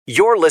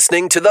You're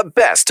listening to the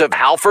best of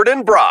Halford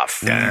and Brough.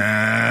 You're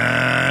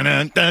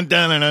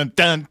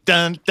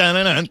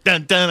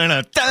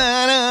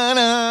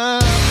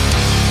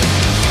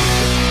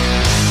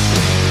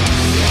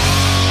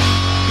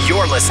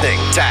listening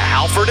to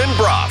Halford and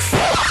Brough.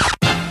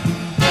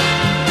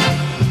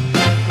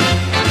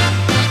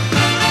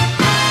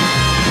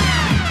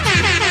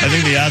 I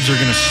think the Avs are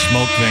going to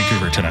smoke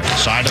Vancouver tonight.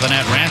 Side of the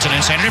net, Ranson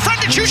and Sanders in front.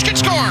 Nichushkin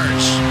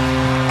scores.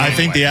 I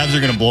think the Avs are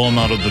going to blow them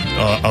out of the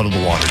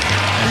water.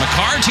 And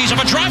McCarr tees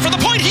up a drive for the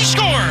point. He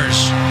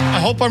scores. I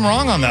hope I'm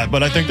wrong on that,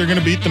 but I think they're going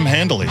to beat them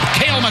handily.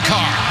 Cale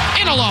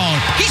McCarr in alone.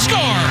 He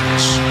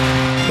scores.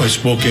 I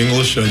spoke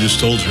English. I just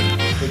told you.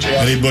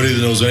 Anybody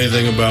that knows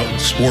anything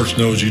about sports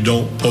knows you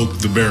don't poke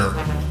the bear.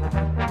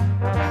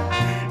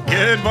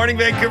 Good morning,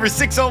 Vancouver.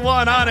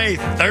 6:01 on a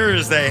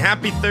Thursday.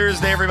 Happy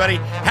Thursday, everybody.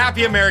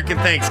 Happy American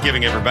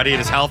Thanksgiving, everybody.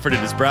 It is Halford.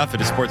 It is Brough. It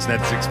is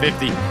Sportsnet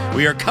 650.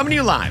 We are coming to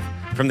you live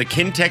from the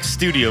Kintex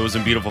Studios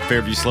in beautiful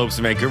Fairview Slopes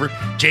in Vancouver.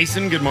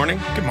 Jason, good morning.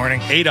 Good morning.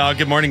 Hey, dog.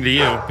 Good morning to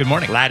you. Good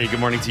morning. Laddie, good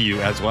morning to you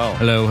as well.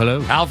 Hello,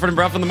 hello. Halford and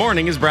Brough in the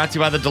morning is brought to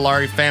you by the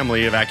Dilawri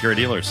family of Acura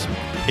dealers.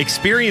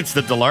 Experience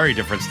the Dilawri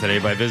difference today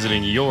by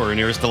visiting your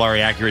nearest Dilawri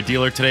Acura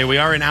dealer today. We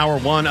are in hour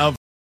one of the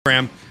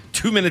program.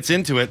 2 minutes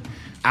into it.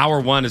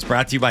 Hour one is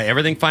brought to you by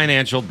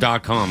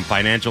everythingfinancial.com.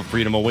 Financial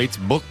freedom awaits.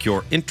 Book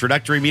your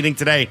introductory meeting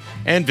today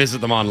and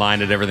visit them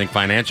online at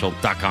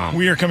everythingfinancial.com.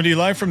 We are coming to you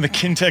live from the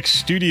Kintex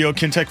studio.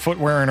 Kintex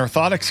Footwear and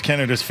Orthotics,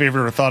 Canada's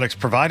favorite orthotics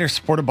provider,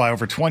 supported by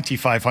over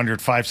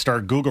 2,500 five-star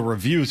Google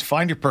reviews.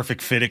 Find your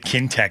perfect fit at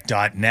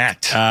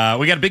kintech.net.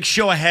 We got a big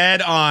show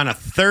ahead on a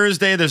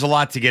Thursday. There's a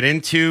lot to get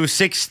into.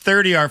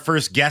 6:30, our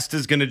first guest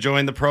is going to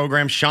join the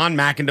program. Sean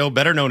McIndoe,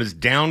 better known as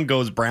Down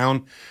Goes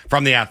Brown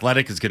from The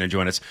Athletic, is going to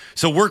join us.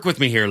 So work with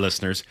me here,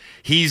 listeners.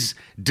 He's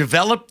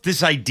developed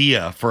this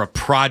idea for a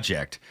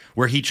project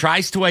where he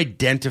tries to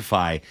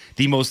identify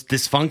the most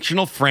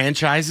dysfunctional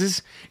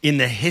franchises in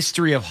the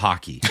history of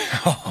hockey.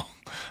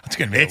 That's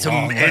going to be a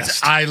long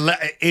list.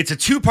 It's a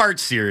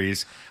two-part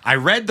series. I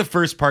read the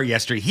first part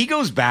yesterday. He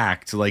goes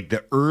back to like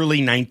the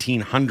early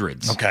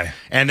 1900s. Okay.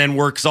 And then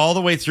works all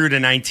the way through to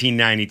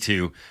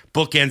 1992.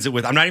 Bookends it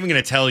with, I'm not even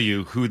going to tell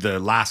you who the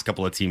last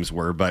couple of teams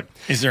were, but...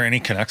 Is there any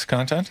Canucks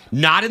content?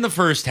 Not in the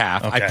first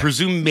half. Okay. I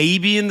presume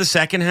maybe in the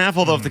second half,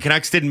 although if the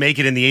Canucks didn't make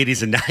it in the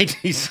 80s and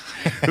 90s,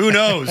 who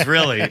knows,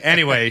 really?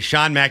 Anyway,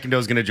 Sean McIndoe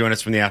is going to join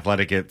us from The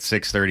Athletic at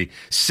 6:30.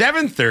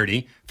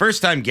 7:30,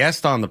 first-time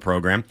guest on the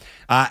program,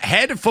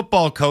 head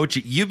football coach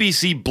at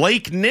UBC,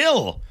 Blake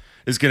Nill,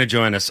 is going to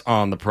join us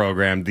on the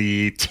program.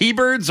 The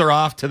T-Birds are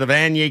off to the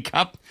Vanier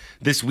Cup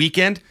this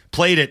weekend.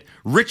 Played at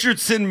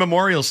Richardson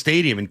Memorial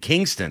Stadium in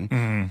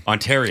Kingston,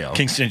 Ontario.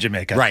 Kingston,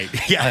 Jamaica. Right.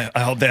 Yeah. I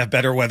hope they have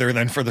better weather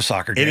than for the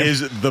soccer game. It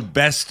is the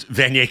best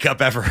Vanier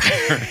Cup ever.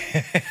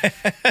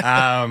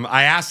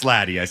 I asked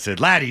Laddie, I said,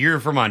 Laddie,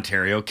 you're from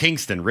Ontario,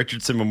 Kingston,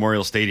 Richardson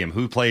Memorial Stadium.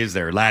 Who plays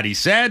there? Laddie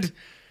said,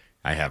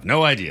 I have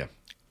no idea.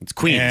 It's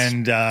Queens.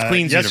 And it's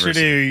Queens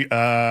yesterday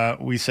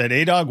we said,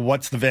 A-Dog,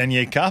 what's the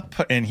Vanier Cup?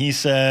 And he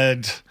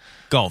said...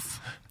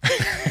 Golf.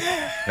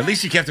 At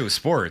least you kept it with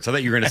sports. I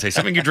thought you were going to say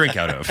something you drink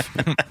out of.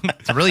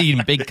 It's a really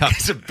big cup.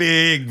 It's a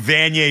big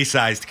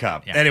Vanier-sized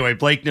cup. Yeah. Anyway,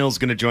 Blake Nill's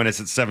going to join us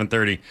at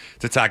 7:30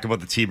 to talk about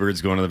the T-Birds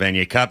going to the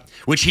Vanier Cup,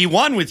 which he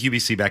won with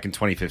UBC back in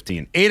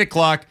 2015. 8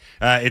 o'clock,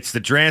 it's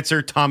the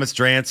Drancer, Thomas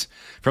Drance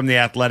from The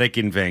Athletic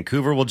in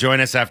Vancouver will join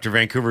us after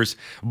Vancouver's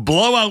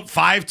blowout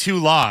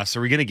 5-2 loss.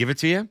 Are we going to give it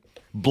to you?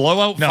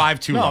 Blowout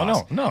 5-2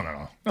 loss.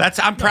 No.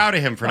 I'm proud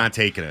of him for not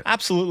taking it.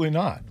 Absolutely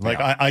not. Like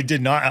Yeah. I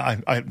did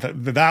not.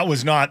 That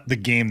was not the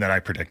game that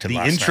I predicted. The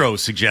last intro night.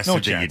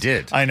 suggested that you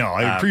did. I know.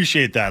 I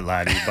appreciate that,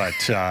 Laddie, but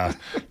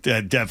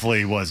that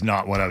definitely was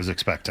not what I was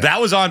expecting. That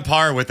was on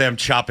par with them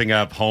chopping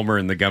up Homer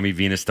and the Gummy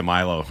Venus de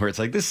Milo, where it's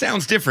like, this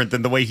sounds different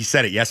than the way he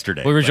said it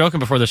yesterday. We were joking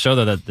before the show,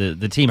 though, that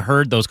the team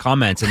heard those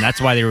comments, and that's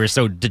why they were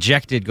so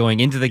dejected going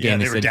into the game.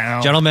 they were said,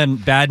 down. Gentlemen,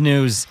 bad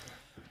news.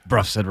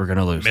 Brough said we're going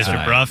to lose.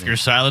 Mr. Brough, your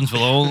silence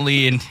will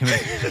only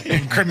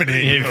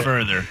Incriminate you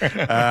further.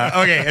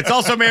 Okay, it's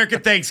also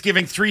American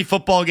Thanksgiving. 3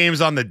 football games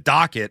on the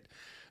docket,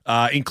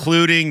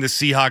 including the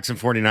Seahawks and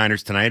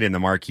 49ers tonight in the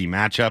marquee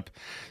matchup.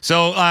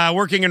 So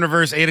working in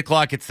reverse, 8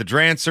 o'clock, it's the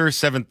Drancer.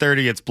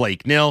 7:30, it's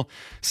Blake Nill.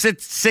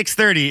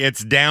 6:30,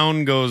 it's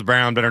Down Goes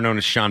Brown, better known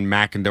as Sean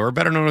McIndoe, or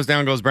better known as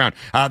Down Goes Brown.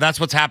 That's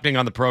what's happening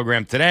on the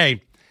program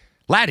today.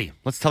 Laddie,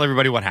 let's tell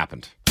everybody what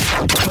happened.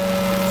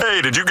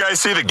 Hey, did you guys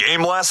see the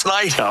game last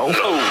night? No.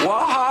 Oh,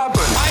 what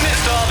happened? I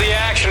missed all the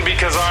action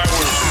because I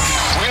was...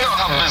 We know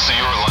how busy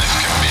your life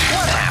can be.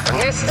 What happened?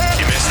 Missed it?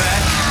 You missed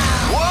that?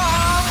 What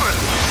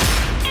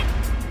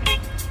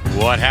happened?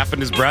 What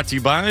happened is brought to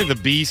you by the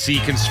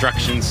BC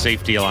Construction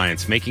Safety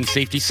Alliance, making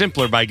safety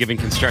simpler by giving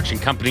construction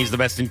companies the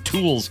best in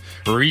tools,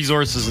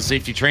 resources, and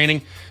safety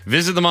training.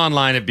 Visit them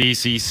online at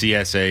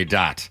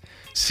bccsa.ca.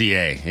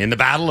 In the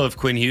battle of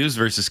Quinn Hughes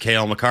versus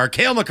Cale McCarr,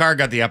 Cale McCarr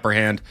got the upper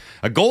hand,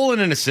 a goal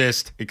and an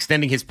assist,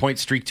 extending his point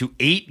streak to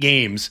 8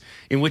 games,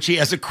 in which he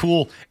has a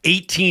cool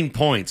 18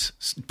 points.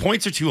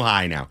 Points are too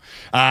high now.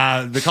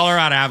 The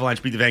Colorado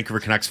Avalanche beat the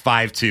Vancouver Canucks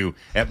 5-2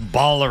 at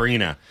Ball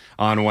Arena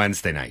on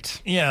Wednesday night.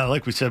 Yeah,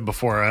 like we said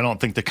before, I don't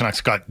think the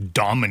Canucks got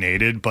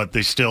dominated, but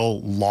they still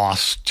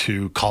lost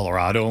to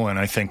Colorado, and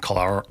I think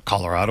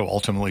Colorado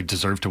ultimately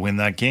deserved to win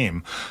that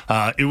game.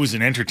 It was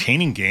an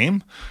entertaining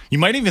game. You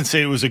might even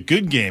say it was a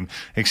good game,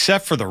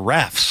 except for the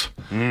refs.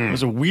 It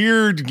was a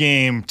weird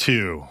game,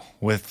 too,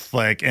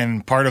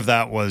 and part of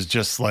that was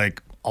just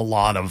like a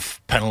lot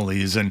of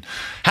penalties. And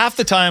half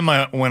the time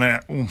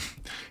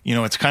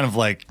it's kind of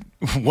like,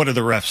 what are the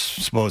refs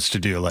supposed to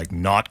do? Like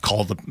not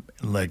call the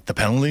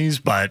penalties,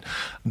 but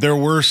there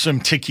were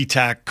some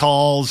ticky-tack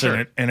calls.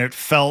 Sure. and it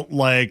felt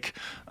like,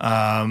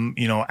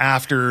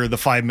 after the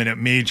 5-minute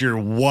major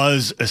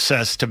was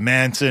assessed to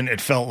Manson,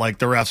 it felt like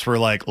the refs were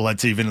like,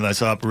 let's even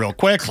this up real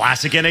quick.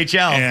 Classic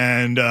NHL.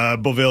 And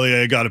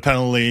Beauvillier got a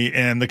penalty,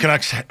 and the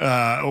Canucks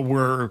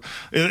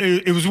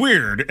it was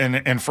weird.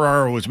 And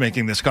Ferraro was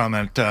making this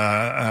comment,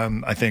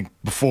 I think,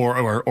 before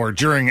or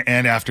during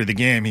and after the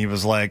game. He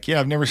was like, yeah,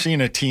 I've never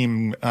seen a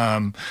team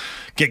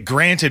get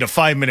granted a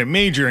 5-minute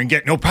major and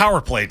get no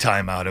power play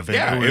time out of it.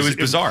 Yeah, it was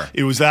bizarre.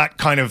 It was that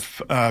kind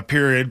of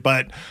period,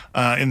 but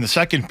in the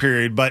second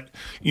period. But,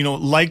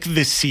 like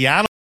the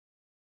Seattle,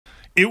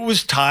 it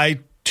was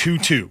tied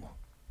 2-2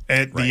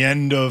 at the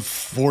end of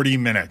 40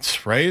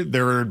 minutes, right?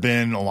 There had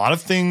been a lot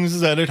of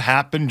things that had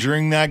happened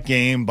during that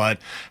game, but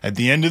at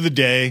the end of the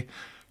day,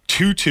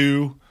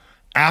 2-2.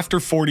 After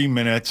 40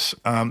 minutes,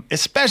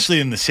 especially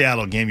in the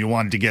Seattle game, you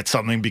wanted to get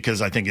something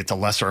because I think it's a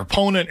lesser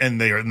opponent,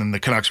 and then the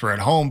Canucks were at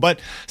home. But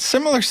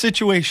similar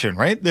situation,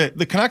 right?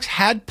 The Canucks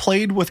had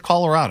played with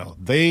Colorado.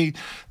 They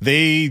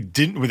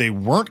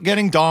weren't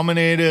getting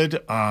dominated.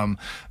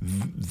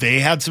 They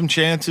had some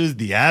chances.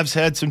 The Avs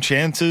had some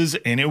chances,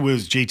 and it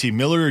was JT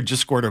Miller who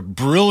just scored a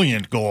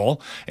brilliant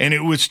goal, and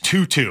it was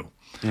 2-2.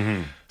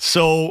 Mm-hmm.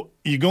 So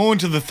you go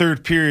into the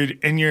third period,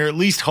 and you're at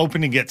least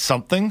hoping to get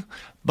something.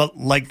 But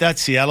like that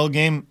Seattle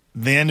game,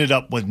 they ended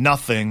up with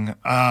nothing.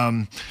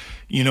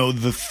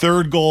 The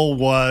third goal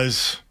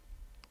was,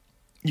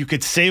 you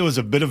could say it was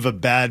a bit of a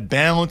bad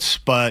bounce,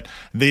 but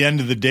at the end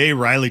of the day,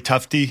 Riley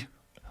Tufte.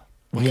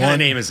 What kind of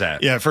name is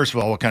that? Yeah, first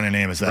of all, what kind of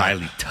name is that?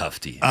 Riley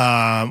Tufte.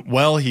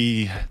 Well,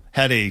 he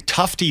had a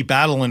Tufte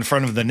battle in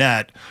front of the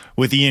net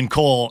with Ian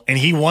Cole, and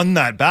he won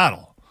that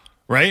battle,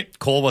 right?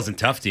 Cole wasn't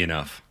Tufte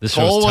enough. This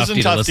show is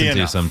Tufte to listen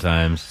to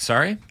sometimes.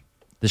 Sorry?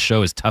 This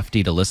show is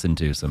Tufte to listen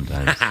to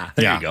sometimes.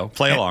 There you go.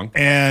 Play along.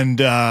 And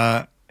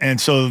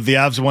so the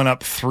Avs went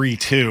up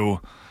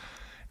 3-2.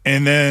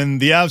 And then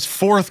the Avs'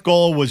 fourth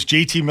goal was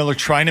JT Miller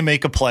trying to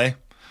make a play.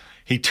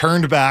 He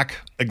turned back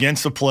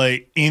against the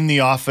play in the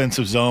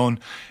offensive zone,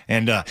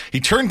 and he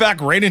turned back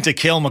right into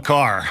Cale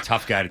Makar.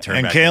 Tough guy to turn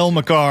back. And Cale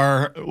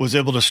Makar was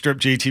able to strip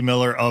JT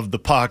Miller of the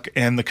puck,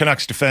 and the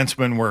Canucks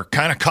defensemen were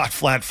kind of caught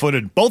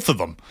flat-footed, both of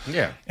them.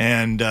 Yeah.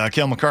 And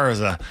Cale Makar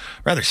is a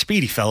rather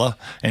speedy fella,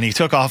 and he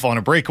took off on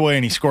a breakaway,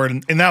 and he scored,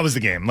 and that was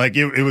the game. Like,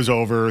 it was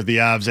over. The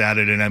Avs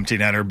added an empty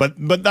netter,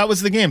 but that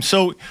was the game.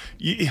 So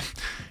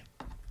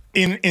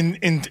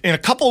In a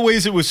couple of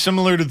ways, it was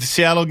similar to the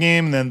Seattle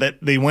game, and then that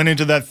they went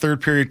into that third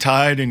period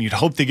tied, and you'd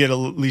hope to get at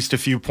least a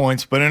few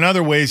points. But in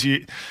other ways,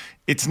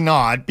 it's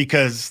not,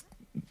 because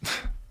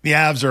the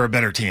Avs are a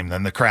better team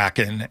than the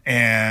Kraken,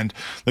 and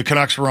the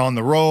Canucks were on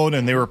the road,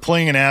 and they were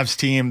playing an Avs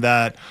team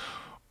that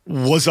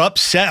was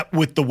upset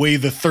with the way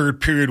the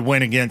third period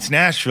went against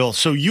Nashville.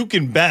 So you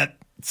can bet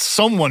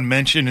someone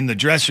mentioned in the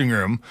dressing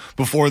room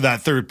before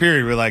that third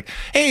period, we're like,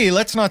 hey,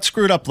 let's not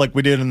screw it up like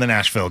we did in the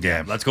Nashville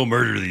game. Let's go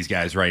murder these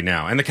guys right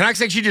now. And the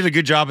Canucks actually did a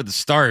good job at the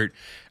start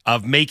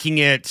of making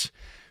it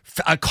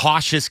a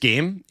cautious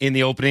game in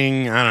the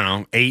opening,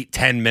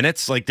 8-10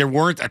 minutes. Like, there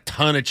weren't a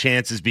ton of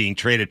chances being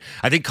traded.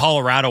 I think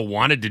Colorado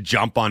wanted to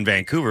jump on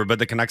Vancouver, but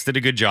the Canucks did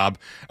a good job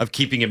of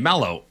keeping it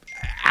mellow.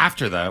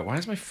 After that, why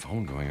is my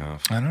phone going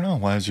off? I don't know.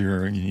 Why is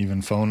your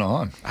even phone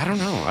on? I don't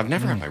know. I've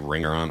never had my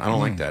ringer on. I don't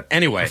like that.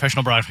 Anyway.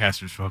 Professional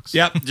broadcasters, folks.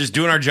 Yep, just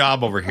doing our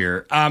job over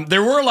here.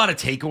 There were a lot of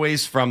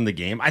takeaways from the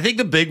game. I think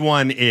the big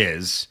one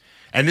is,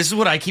 and this is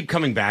what I keep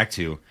coming back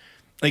to,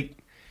 like,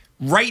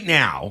 right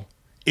now,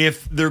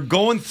 if they're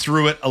going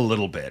through it a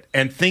little bit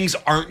and things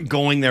aren't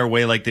going their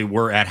way like they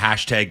were at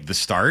 #the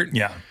start,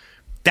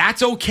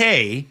 that's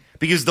okay.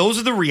 Because those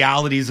are the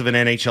realities of an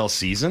NHL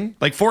season.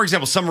 Like, for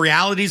example, some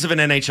realities of an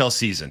NHL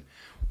season.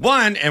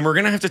 One, and we're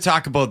going to have to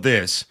talk about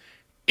this,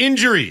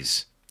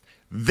 injuries.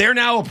 They're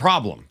now a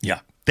problem. Yeah.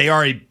 They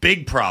are a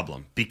big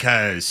problem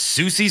because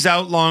Soucy's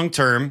out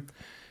long-term.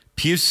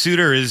 Pius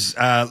Suter is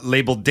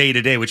labeled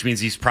day-to-day, which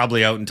means he's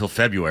probably out until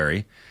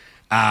February.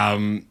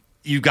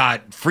 You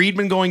got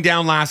Friedman going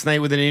down last night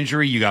with an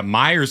injury. You got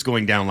Myers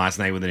going down last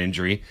night with an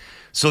injury.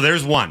 So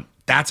there's one.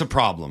 That's a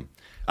problem.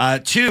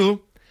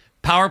 Two,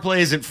 power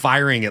play isn't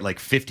firing at like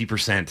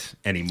 50%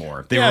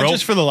 anymore. They were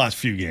just for the last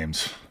few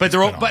games. But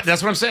but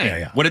that's what I'm saying.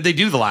 Yeah. What did they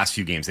do the last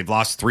few games? They've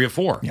lost 3 of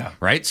 4. Yeah.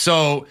 Right?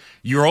 So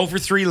you're 0 for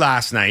 3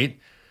 last night.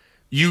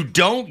 You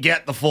don't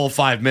get the full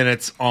 5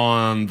 minutes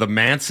on the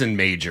Manson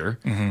major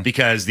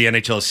because the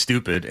NHL is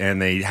stupid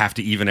and they have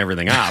to even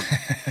everything up.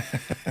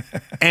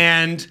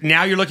 And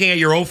now you're looking at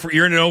you're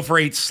in an 0 for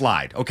 8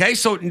 slide. Okay,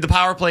 so the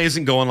power play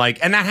isn't going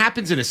and that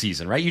happens in a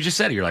season, right? You just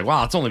said it. You're like,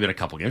 wow, it's only been a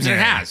couple games, and it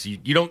has. You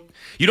don't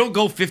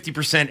go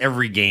 50%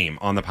 every game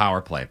on the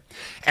power play.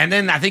 And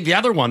then I think the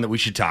other one that we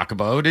should talk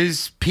about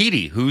is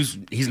Petey,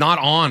 he's not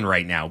on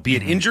right now, be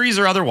it injuries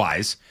or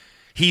otherwise.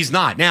 He's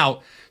not.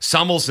 Now,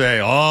 some will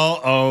say,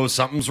 oh,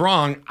 something's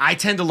wrong. I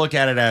tend to look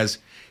at it as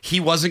he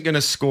wasn't going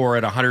to score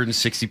at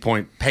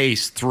 160-point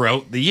pace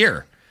throughout the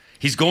year.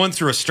 He's going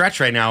through a stretch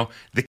right now.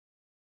 The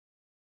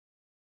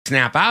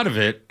snap out of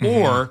it,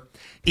 or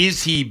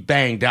is he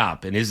banged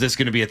up? And is this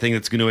going to be a thing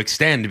that's going to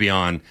extend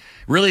beyond?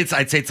 Really,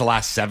 I'd say it's the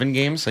last 7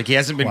 games. Like, he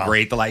hasn't been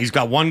great. He's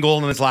got 1 goal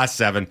in his last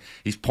 7.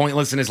 He's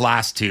pointless in his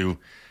last 2.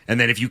 And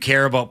then if you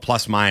care about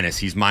plus minus,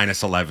 he's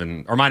minus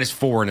 11 or minus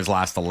 4 in his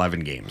last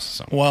 11 games.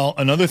 So. Well,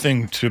 another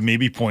thing to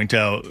maybe point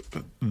out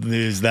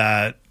is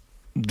that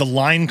the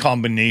line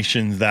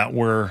combinations that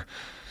were,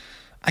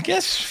 I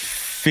guess,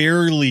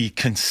 fairly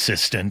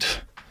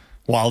consistent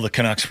while the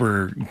Canucks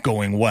were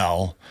going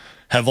well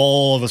have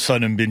all of a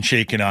sudden been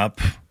shaken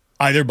up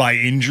either by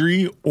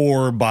injury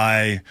or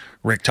by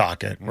Rick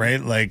Tocchet,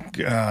 right? Like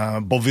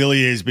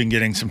Beauvillier's been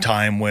getting some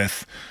time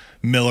with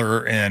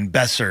Miller and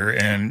Besser,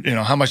 and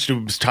how much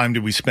time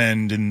did we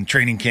spend in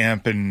training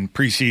camp and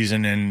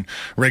preseason and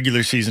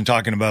regular season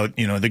talking about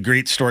the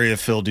great story of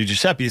Phil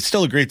DiGiuseppe? It's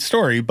still a great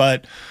story,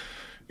 but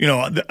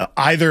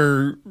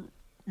either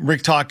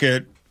Rick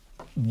Tocchet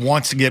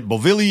wants to get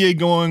Beauvillier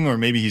going, or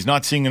maybe he's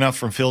not seeing enough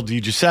from Phil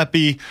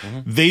DiGiuseppe.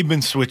 They've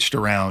been switched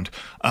around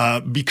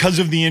because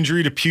of the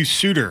injury to Pius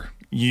Suter.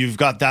 You've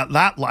got that.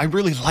 I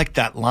really like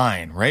that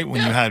line, right?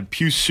 When you had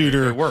Pius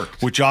Suter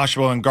with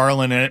Joshua and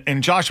Garland,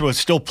 and Joshua is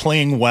still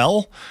playing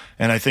well,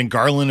 and I think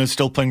Garland is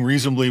still playing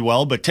reasonably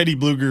well, but Teddy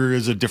Bluger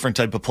is a different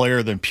type of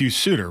player than Pius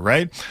Suter,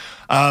 right?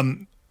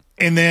 And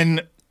then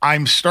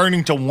I'm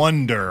starting to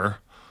wonder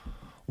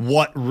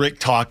what Rick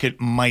Tocchet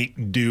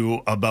might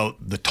do about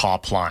the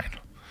top line,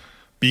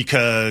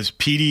 because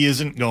Petey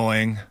isn't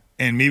going.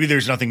 And maybe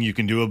there's nothing you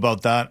can do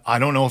about that. I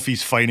don't know if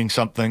he's fighting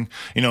something.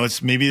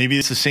 It's maybe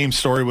it's the same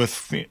story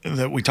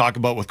that we talk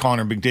about with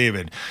Connor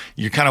McDavid.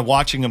 You're kind of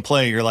watching him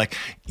play. You're like,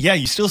 yeah,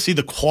 you still see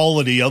the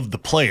quality of the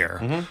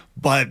player,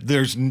 but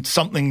there's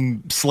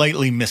something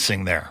slightly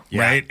missing there,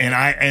 right?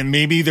 And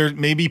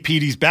maybe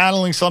Petey's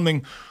battling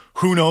something.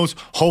 Who knows?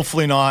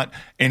 Hopefully not.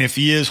 And if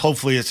he is,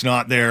 hopefully it's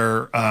not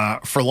there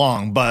for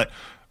long. But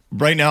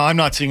right now, I'm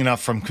not seeing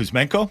enough from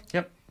Kuzmenko.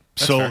 Yep.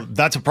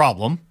 That's a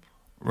problem.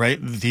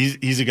 Right,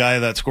 he's a guy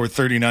that scored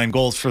 39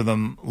 goals for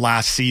them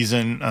last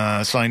season,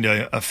 signed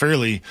a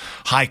fairly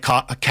high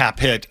cap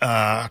hit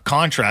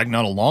contract,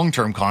 not a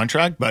long-term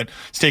contract, but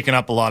it's taking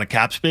up a lot of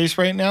cap space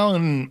right now,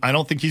 and I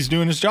don't think he's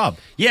doing his job.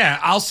 Yeah,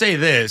 I'll say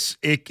this.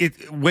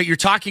 What you're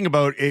talking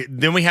about,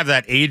 then we have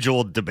that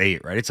age-old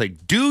debate, right? It's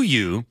like, do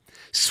you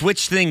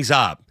switch things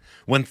up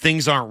when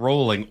things aren't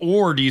rolling,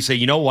 or do you say,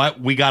 you know what,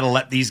 we got to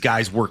let these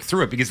guys work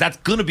through it, because that's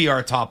going to be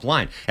our top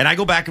line? And I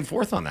go back and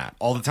forth on that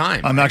all the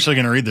time. I'm actually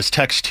going to read this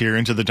text here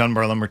into the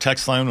Dunbar Lumber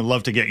text line. Would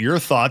love to get your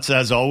thoughts,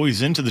 as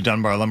always, into the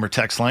Dunbar Lumber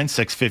text line,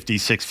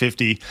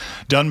 650-650.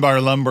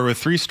 Dunbar Lumber, with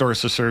 3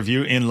 stores to serve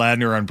you in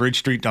Ladner on Bridge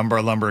Street,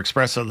 Dunbar Lumber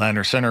Express at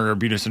Ladner Center,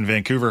 Arbutus in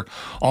Vancouver,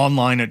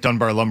 online at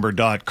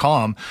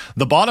dunbarlumber.com.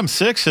 The bottom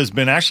 6 has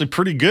been actually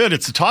pretty good.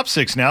 It's the top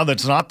 6 now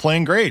that's not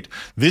playing great.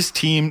 This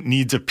team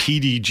needs a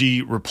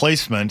PDG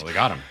replacement. Well, they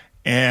got him.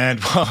 And,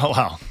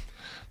 well,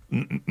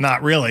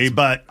 not really,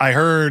 but I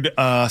heard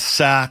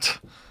Sat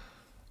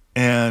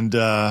and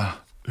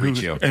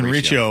Riccio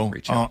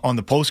on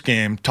the post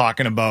game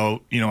talking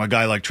about a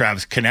guy like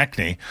Travis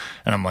Konechny,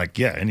 and I'm like,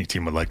 yeah, any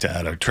team would like to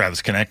add a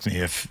Travis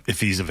Konechny if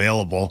he's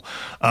available.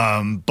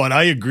 But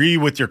I agree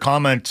with your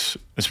comment,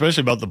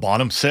 especially about the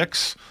bottom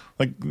 6.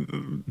 Like,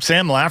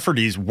 Sam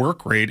Lafferty's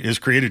work rate has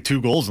created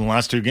 2 goals in the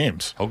last 2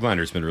 games.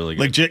 Hoaglander's been really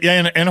good.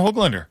 And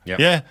Hoaglander. Yep.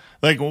 Yeah.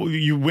 Like,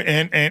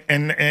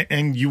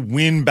 and you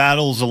win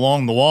battles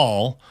along the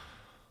wall,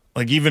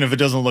 like, even if it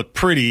doesn't look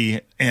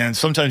pretty, and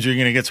sometimes you're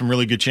going to get some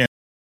really good chances.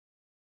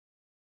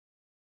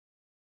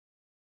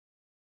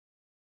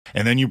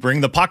 And then you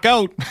bring the puck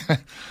out,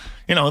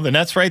 the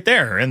net's right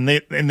there. And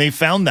they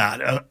found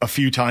that a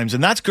few times,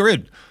 and that's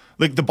good.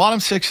 Like, the bottom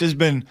 6 has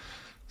been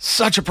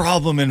such a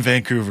problem in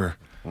Vancouver.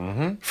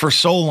 For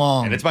so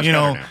long, and it's much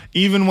better now.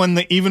 Even when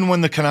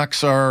the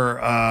Canucks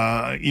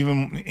are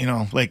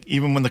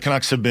even when the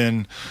Canucks have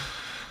been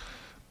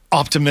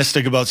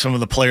optimistic about some of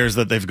the players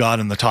that they've got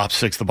in the top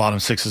 6, the bottom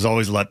 6 has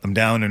always let them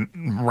down.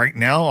 And right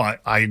now,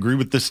 I agree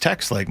with this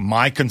text. Like,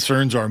 my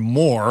concerns are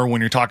more when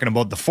you're talking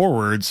about the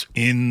forwards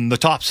in the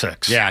top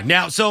 6. Yeah.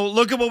 Now, so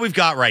look at what we've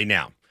got right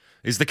now.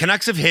 Is the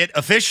Canucks have hit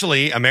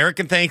officially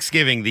American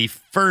Thanksgiving, the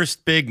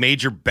first big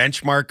major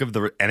benchmark of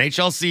the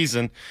NHL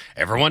season.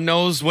 Everyone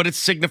knows what it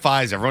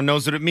signifies. Everyone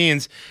knows what it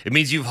means. It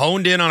means you've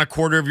honed in on a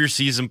quarter of your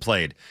season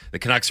played. The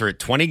Canucks are at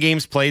 20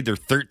 games played. They're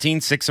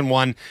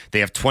 13-6-1.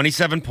 They have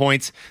 27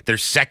 points. They're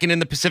second in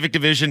the Pacific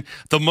Division.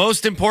 The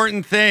most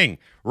important thing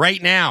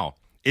right now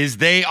is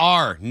they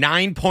are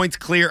 9 points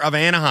clear of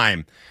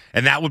Anaheim,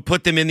 and that would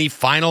put them in the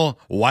final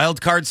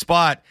wild card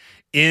spot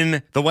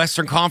in the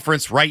Western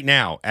Conference right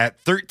now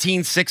at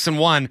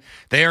 13-6-1.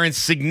 They are in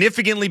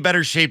significantly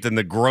better shape than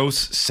the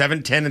gross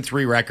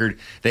 7-10-3 record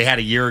they had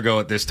a year ago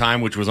at this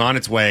time, which was on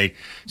its way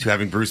to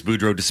having Bruce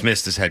Boudreau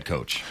dismissed as head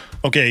coach.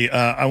 Okay,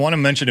 I want to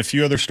mention a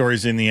few other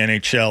stories in the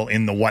NHL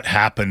in the what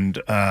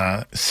happened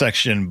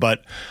section,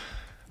 but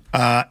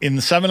in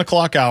the 7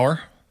 o'clock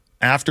hour,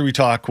 after we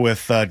talk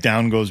with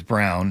Down Goes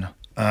Brown,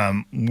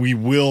 we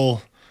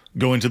will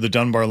go into the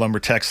Dunbar Lumber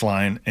text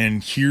line,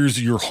 and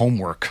here's your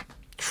homework.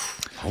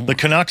 The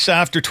Canucks,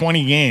 after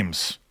 20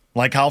 games,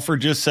 like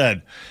Halford just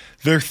said,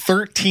 they're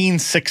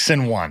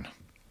 13-6-1.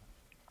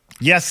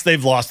 Yes,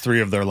 they've lost 3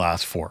 of their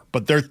last 4,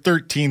 but they're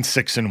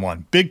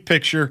 13-6-1. Big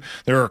picture,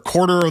 they're a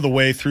quarter of the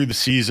way through the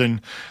season.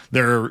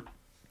 They're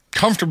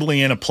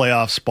comfortably in a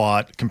playoff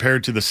spot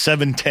compared to the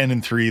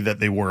 7-10-3 that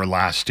they were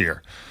last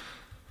year.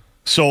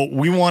 So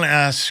we want to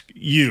ask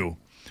you,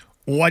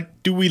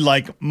 what do we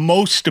like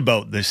most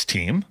about this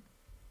team?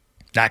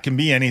 That can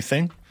be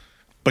anything.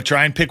 But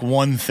try and pick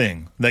one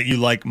thing that you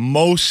like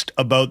most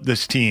about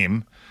this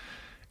team.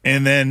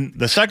 And then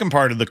the second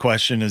part of the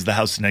question is the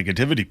house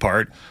negativity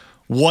part.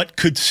 What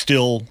could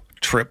still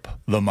trip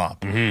them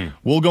up? Mm-hmm.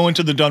 We'll go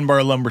into the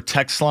Dunbar Lumber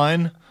text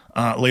line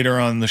later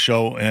on in the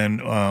show, and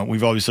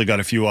we've obviously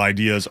got a few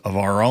ideas of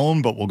our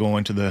own, but we'll go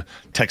into the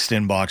text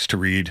inbox to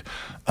read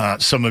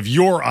some of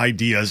your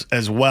ideas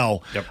as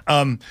well.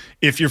 Yep.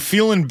 If you're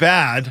feeling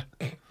bad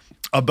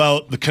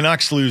about the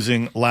Canucks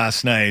losing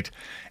last night,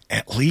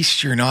 at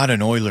least you're not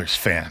an Oilers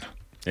fan.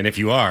 And if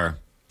you are,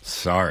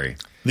 sorry.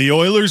 The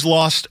Oilers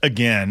lost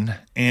again,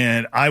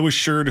 and I was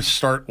sure to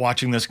start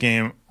watching this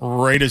game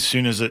right as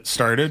soon as it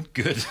started.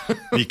 Good.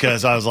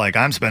 Because I was like,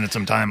 I'm spending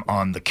some time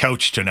on the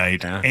couch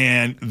tonight. Yeah.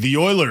 And the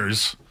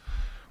Oilers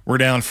were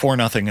down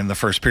 4-0 in the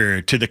first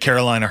period to the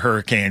Carolina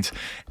Hurricanes.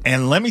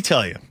 And let me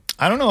tell you,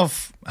 I don't know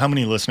how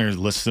many listeners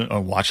listen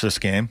or watch this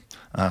game.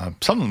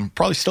 Some of them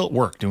probably still at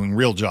work doing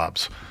real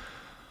jobs.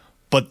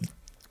 But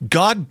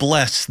God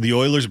bless the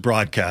Oilers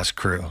broadcast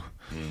crew.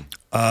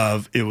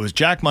 It was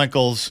Jack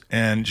Michaels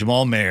and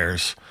Jamal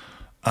Mayers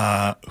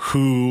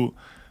who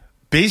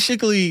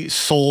basically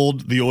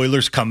sold the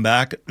Oilers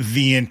comeback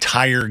the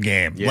entire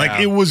game. Yeah.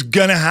 Like, it was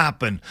going to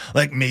happen.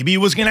 Like, maybe it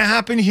was going to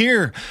happen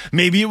here.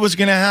 Maybe it was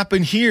going to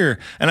happen here.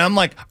 And I'm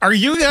like, are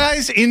you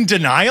guys in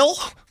denial?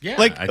 Yeah,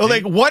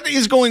 like what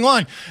is going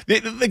on?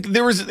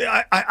 There was,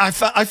 I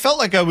felt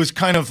like I was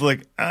kind of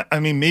like, I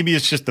mean, maybe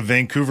it's just the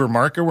Vancouver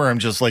market where I'm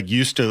just like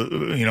used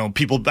to,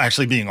 people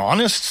actually being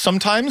honest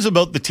sometimes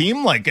about the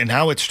team, like, and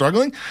how it's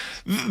struggling.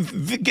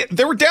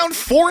 They were down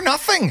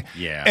 4-0.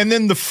 Yeah. And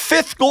then the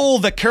 5th goal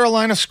that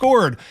Carolina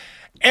scored,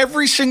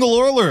 every single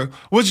Oiler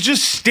was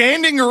just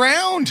standing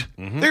around.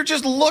 Mm-hmm. They're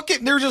just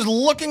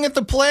looking at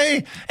the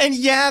play. And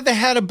yeah, they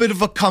had a bit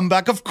of a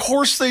comeback. Of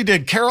course they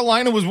did.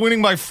 Carolina was winning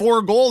by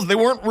 4 goals. They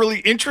weren't really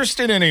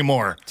interested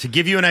anymore. To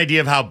give you an idea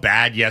of how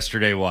bad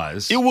yesterday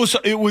was. It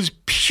was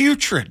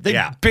putrid.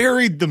 They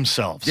buried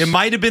themselves. It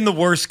might have been the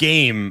worst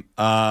game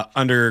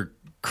under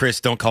Chris,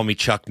 don't call me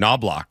Chuck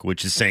Knobloch,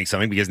 which is saying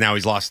something because now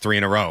he's lost 3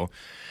 in a row.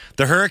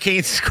 The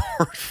Hurricanes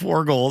scored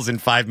 4 goals in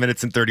 5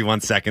 minutes and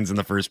 31 seconds in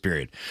the first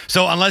period.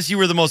 So unless you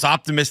were the most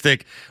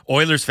optimistic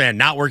Oilers fan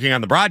not working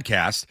on the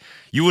broadcast,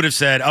 you would have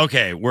said,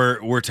 okay,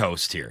 we're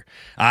toast here.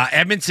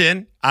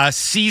 Edmonton, a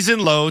season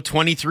low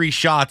 23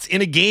 shots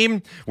in a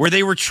game where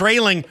they were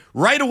trailing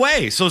right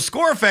away. So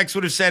Score Effects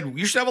would have said,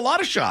 you should have a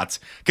lot of shots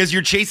because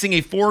you're chasing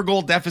a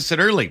 4-goal deficit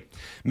early.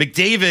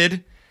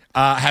 McDavid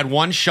had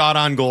 1 shot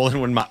on goal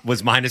and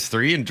was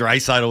 -3, and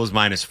Draisaitl was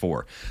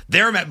 -4.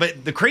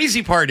 But the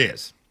crazy part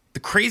is, the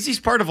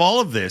craziest part of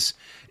all of this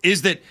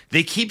is that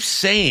they keep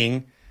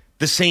saying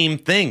the same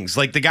things.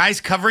 Like, the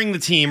guys covering the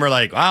team are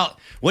like, well,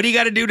 what do you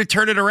got to do to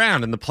turn it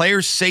around? And the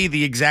players say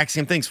the exact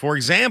same things. For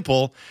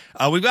example,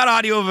 we've got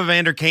audio of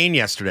Evander Kane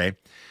yesterday,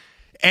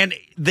 and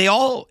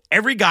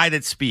every guy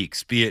that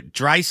speaks, be it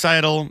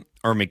Draisaitl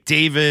or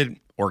McDavid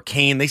or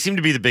Kane, they seem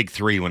to be the big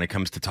 3 when it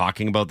comes to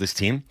talking about this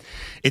team.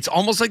 It's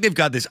almost like they've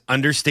got this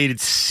understated,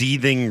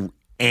 seething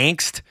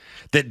angst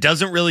that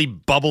doesn't really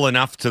bubble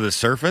enough to the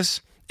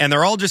surface. And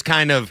they're all just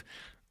kind of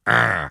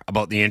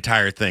about the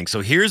entire thing.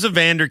 So here's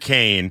Evander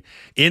Kane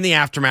in the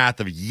aftermath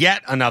of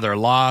yet another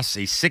loss,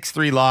 a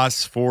 6-3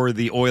 loss for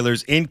the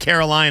Oilers in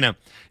Carolina,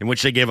 in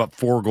which they gave up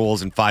 4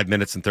 goals in 5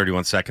 minutes and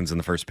 31 seconds in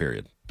the first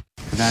period.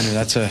 Evander,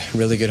 that's a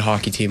really good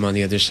hockey team on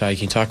the other side.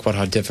 Can you talk about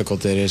how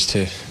difficult it is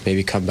to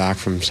maybe come back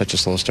from such a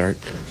slow start?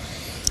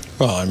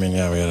 Well, I mean, we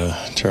had a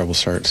terrible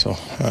start. So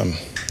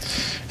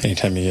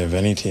anytime you give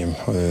any team,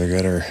 whether they're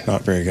good or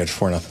not very good,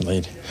 4-0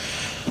 lead,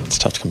 it's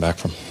tough to come back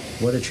from.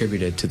 What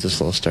attributed to the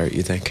slow start,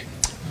 you think?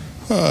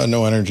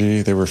 No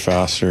energy. They were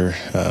faster.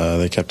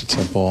 They kept it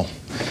simple.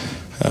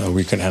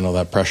 We couldn't handle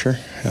that pressure.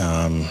 We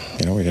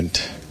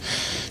didn't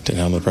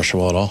handle the pressure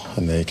well at all,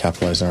 and they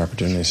capitalized on our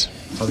opportunities.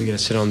 Probably going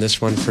to sit on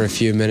this one for a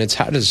few minutes.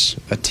 How does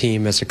a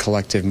team as a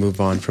collective move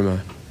on from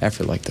an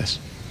effort like this?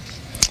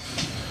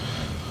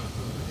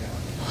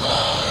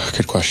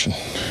 Good question.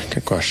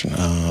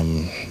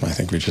 I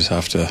think we just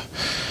have to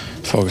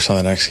focus on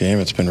the next game.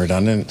 It's been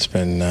redundant. It's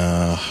been,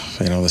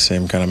 the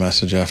same kind of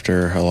message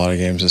after a lot of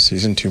games this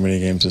season, too many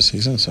games this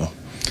season. So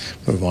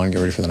move on, get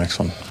ready for the next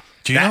one.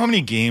 Do you know how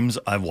many games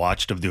I've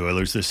watched of the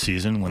Oilers this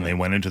season when they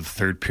went into the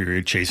third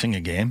period chasing a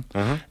game?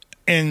 Uh-huh.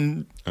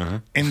 And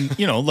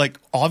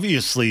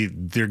obviously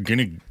they're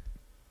going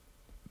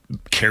to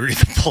carry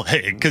the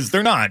play because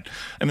they're not.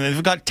 I mean,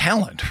 they've got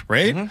talent,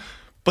 right? Mm-hmm.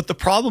 But the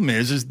problem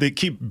is they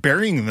keep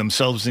burying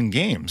themselves in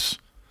games.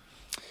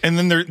 And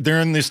then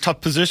they're in this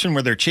tough position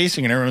where they're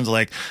chasing and everyone's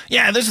like,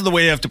 yeah, this is the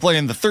way you have to play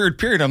in the third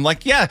period. I'm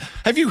like, yeah,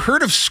 have you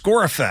heard of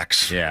score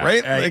effects? Yeah.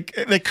 Right?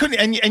 They couldn't,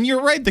 and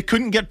you're right, they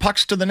couldn't get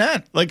pucks to the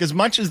net. Like as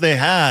much as they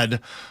had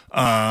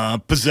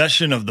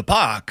possession of the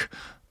puck,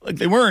 like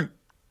they weren't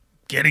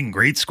getting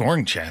great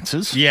scoring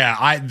chances.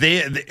 Yeah,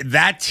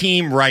 that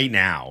team right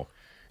now,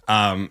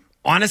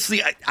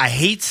 honestly, I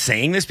hate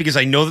saying this because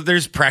I know that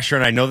there's pressure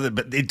and I know that,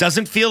 but it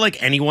doesn't feel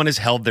like anyone has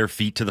held their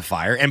feet to the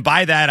fire. And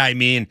by that, I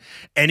mean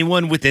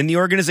anyone within the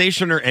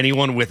organization or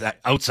anyone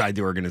outside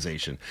the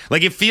organization.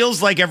 Like it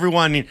feels like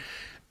everyone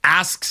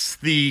asks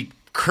the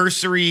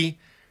cursory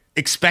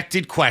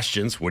expected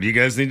questions. What do you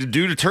guys need to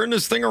do to turn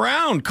this thing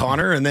around,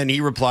 Connor? And then he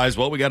replies,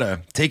 well, we got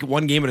to take it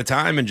one game at a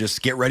time and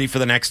just get ready for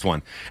the next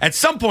one. At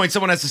some point,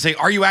 someone has to say,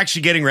 are you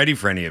actually getting ready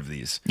for any of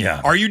these?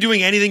 Yeah. Are you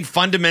doing anything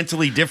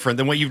fundamentally different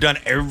than what you've done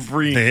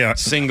every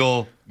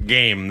single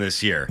game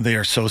this year? They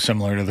are so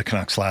similar to the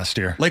Canucks last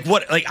year.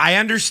 I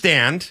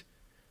understand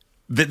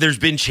that there's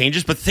been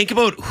changes, but think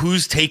about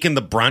who's taken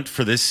the brunt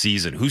for this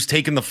season. Who's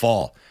taken the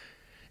fall?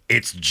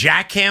 It's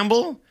Jack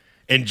Campbell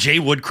and Jay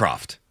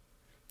Woodcroft.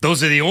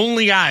 Those are the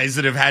only guys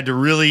that have had to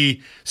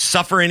really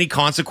suffer any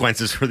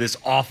consequences for this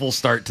awful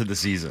start to the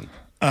season.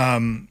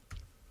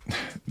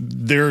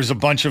 There's a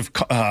bunch of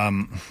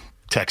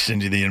texts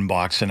into the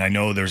inbox, and I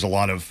know there's a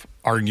lot of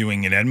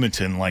arguing in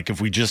Edmonton. Like, if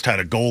we just had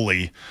a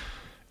goalie,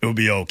 it would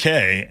be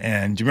okay.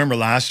 And do you remember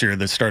last year,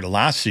 the start of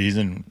last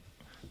season,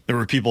 there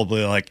were people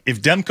like,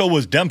 if Demko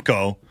was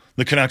Demko,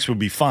 the Canucks would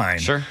be fine.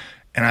 Sure.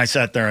 And I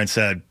sat there and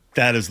said,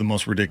 that is the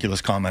most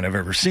ridiculous comment I've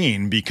ever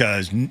seen,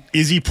 because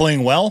is he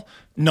playing well?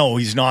 No,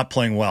 he's not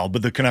playing well,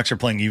 but the Canucks are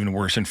playing even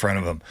worse in front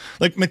of him.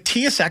 Like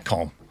Matthias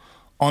Ekholm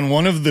on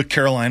one of the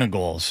Carolina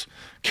goals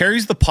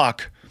carries the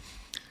puck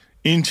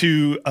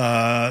into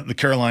the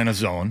Carolina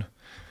zone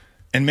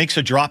and makes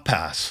a drop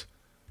pass.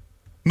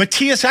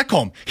 Matthias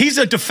Ekholm, he's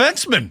a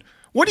defenseman.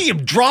 What are you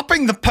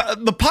dropping the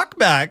puck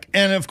back?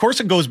 And of course,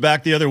 it goes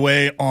back the other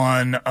way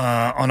on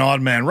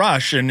odd man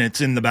rush, and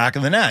it's in the back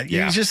of the net.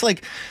 Yeah. He's just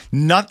like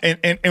not.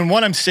 And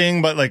what I'm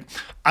saying, but like,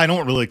 I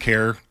don't really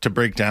care to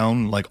break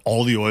down like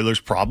all the Oilers'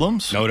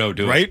 problems. No,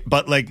 do right? it.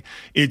 But like,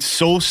 it's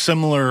so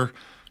similar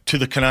to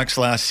the Canucks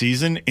last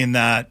season in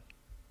that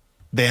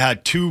they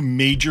had two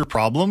major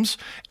problems,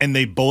 and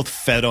they both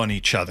fed on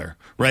each other.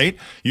 Right?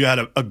 You had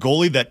a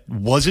goalie that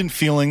wasn't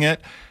feeling it.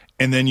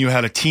 And then you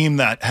had a team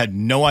that had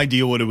no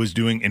idea what it was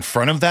doing in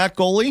front of that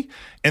goalie.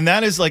 And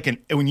that is like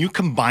when you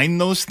combine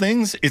those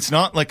things, it's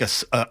not like a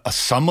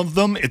sum of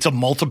them. It's a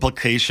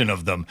multiplication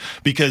of them,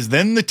 because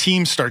then the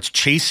team starts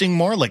chasing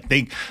more. Like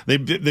they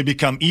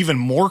become even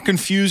more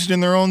confused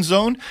in their own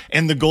zone,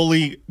 and the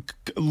goalie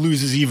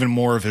loses even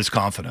more of his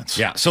confidence.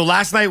 Yeah. So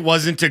last night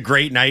wasn't a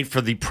great night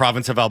for the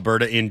province of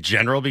Alberta in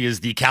general,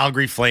 because the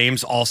Calgary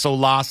Flames also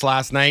lost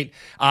last night,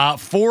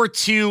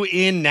 4-2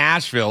 in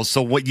Nashville.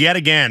 So yet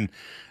again,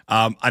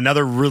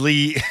 another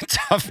really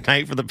tough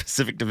night for the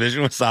Pacific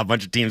Division. We saw a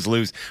bunch of teams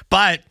lose.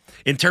 But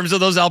in terms of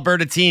those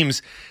Alberta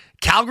teams,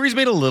 Calgary's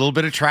made a little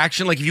bit of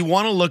traction. Like, if you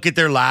want to look at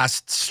their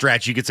last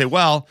stretch, you could say,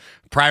 well,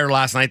 prior to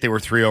last night, they were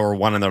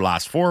 3-0-1 in their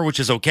last 4, which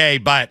is okay.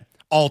 But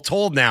all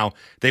told now,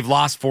 they've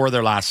lost 4 of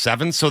their last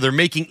 7. So they're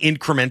making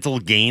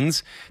incremental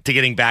gains to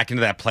getting back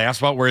into that playoff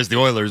spot, whereas the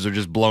Oilers are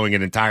just blowing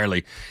it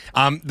entirely.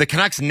 The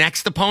Canucks'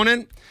 next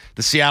opponent,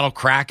 the Seattle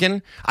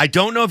Kraken. I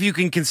don't know if you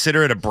can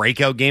consider it a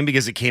breakout game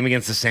because it came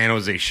against the San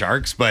Jose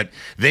Sharks, but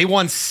they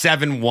won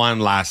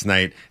 7-1 last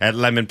night at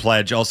Lemon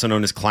Pledge, also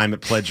known as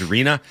Climate Pledge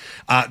Arena.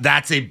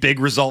 That's a big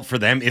result for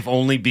them, if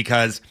only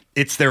because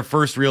it's their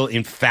first real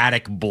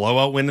emphatic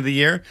blowout win of the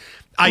year.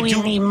 We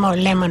need more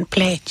Lemon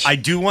Pledge. I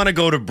do want to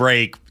go to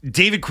break.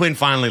 David Quinn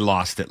finally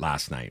lost it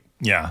last night.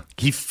 Yeah.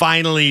 He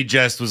finally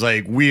just was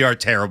like, we are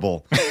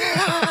terrible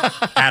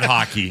at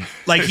hockey.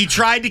 Like, he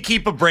tried to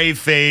keep a brave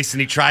face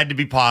and he tried to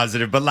be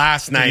positive, but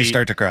last night... Did he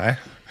start to cry?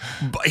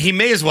 He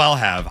may as well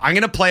have. I'm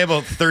going to play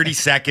about 30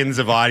 seconds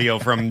of audio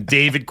from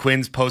David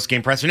Quinn's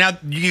post-game presser. Now,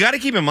 you got to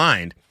keep in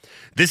mind,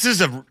 this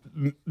is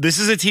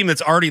a team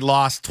that's already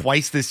lost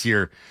twice this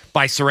year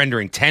by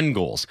surrendering 10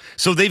 goals.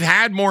 So they've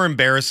had more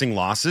embarrassing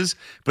losses,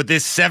 but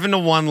this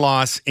 7-1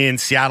 loss in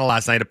Seattle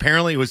last night,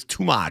 apparently it was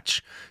too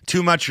much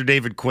for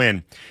David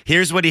Quinn.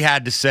 Here's what he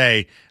had to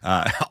say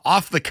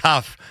off the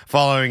cuff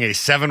following a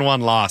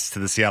 7-1 loss to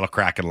the Seattle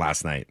Kraken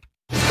last night.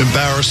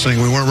 Embarrassing.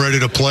 We weren't ready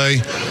to play.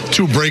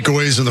 2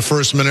 breakaways in the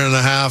first minute and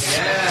a half.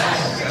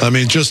 I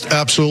mean, just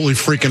absolutely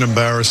freaking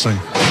embarrassing.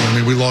 I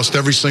mean, we lost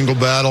every single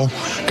battle,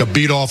 got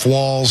beat off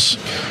walls.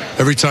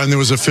 Every time there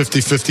was a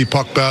 50-50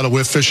 puck battle,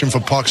 we're fishing for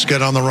pucks,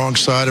 get on the wrong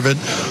side of it.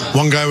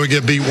 One guy would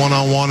get beat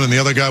one-on-one, and the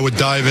other guy would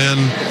dive in.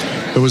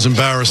 It was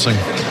embarrassing.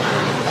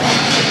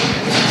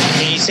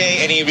 Can you say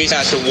any reason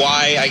as to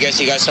why, I guess,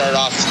 you guys started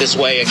off this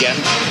way again?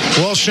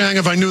 Well, Shang,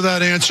 if I knew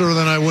that answer,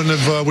 then I wouldn't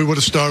have. We would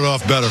have started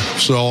off better.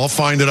 So I'll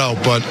find it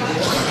out. But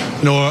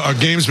our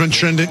game's been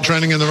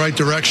trending in the right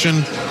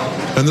direction,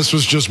 and this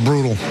was just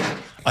brutal.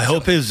 I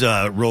hope his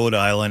Rhode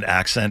Island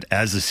accent,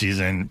 as the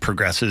season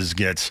progresses,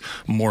 gets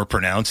more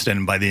pronounced,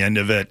 and by the end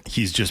of it,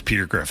 he's just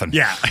Peter Griffin.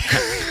 Yeah.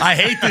 I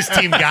hate this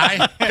team,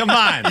 guy. Come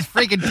on. This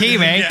freaking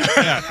team, eh?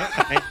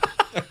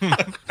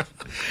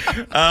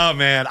 Oh,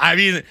 man. I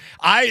mean,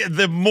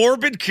 the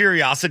morbid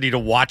curiosity to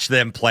watch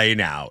them play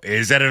now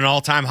is at an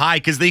all-time high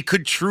because they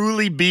could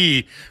truly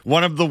be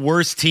one of the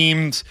worst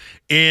teams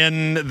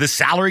in the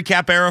salary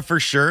cap era for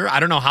sure. I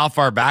don't know how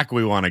far back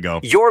we want to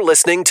go. You're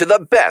listening to the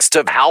best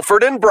of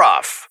Halford and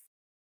Brough.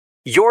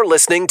 You're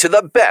listening to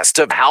the best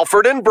of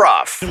Halford and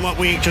Brough. And what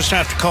we just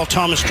have to call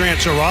Thomas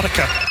Drance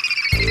erotica.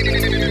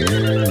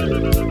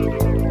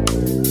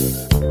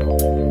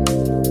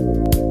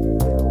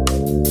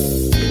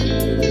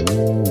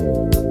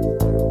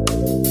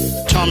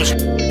 Thomas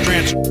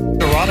Drance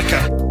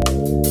erotica.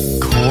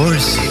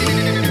 Corsi.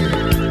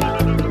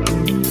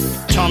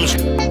 Thomas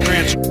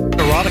Drance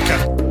erotica.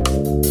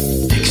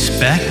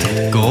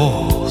 Expected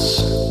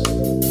goals.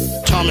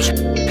 Thomas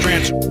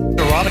Drance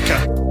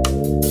erotica.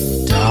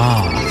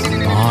 Dog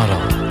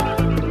model.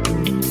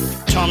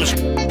 Thomas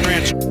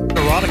Drance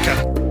erotica.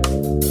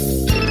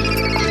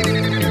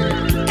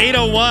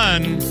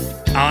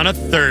 8:01 on a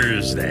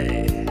Thursday.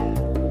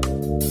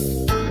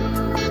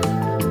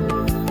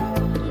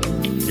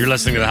 You're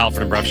listening to the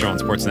Halford and Brough Show on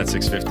Sportsnet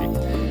 650.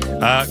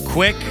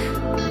 Quick,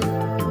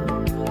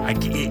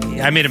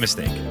 I made a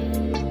mistake,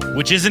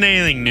 which isn't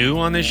anything new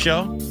on this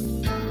show.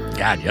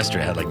 God,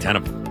 yesterday I had like 10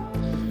 of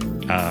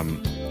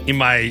them. In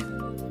my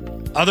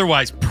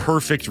otherwise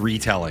perfect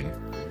retelling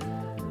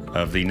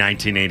of the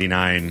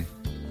 1989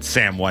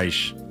 Sam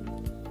Weish,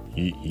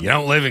 you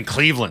don't live in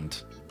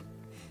Cleveland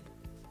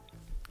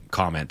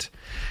comment.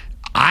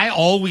 I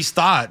always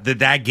thought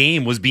that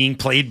game was being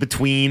played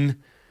between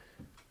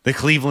the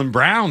Cleveland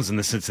Browns and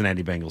the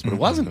Cincinnati Bengals, but it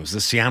wasn't. It was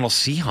the Seattle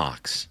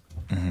Seahawks.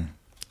 Mm-hmm.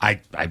 I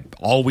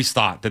always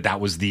thought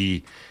that was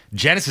the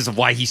genesis of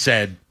why he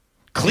said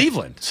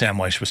Cleveland. Sam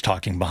Weish was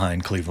talking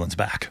behind Cleveland's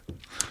back.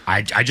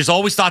 I just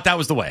always thought that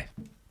was the way,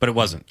 but it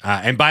wasn't.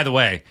 And by the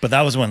way, but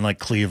that was when like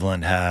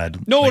Cleveland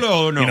had no.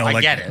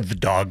 I get it. The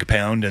dog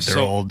pound at their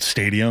old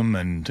stadium,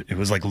 and it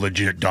was like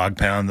legit dog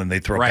pound. And they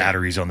throw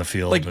batteries on the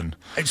field,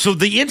 so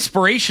the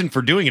inspiration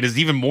for doing it is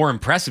even more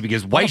impressive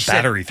because Weish said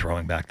battery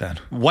throwing back then.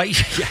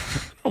 Weish, yeah, I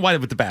don't know why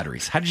with the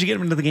batteries. How did you get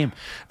him into the game?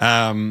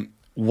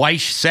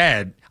 Weish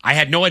said, "I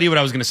had no idea what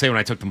I was going to say when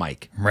I took the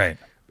mic." Right.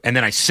 And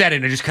then I said it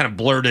and I just kind of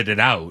blurted it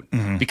out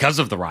because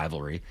of the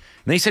rivalry. And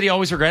they said he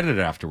always regretted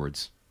it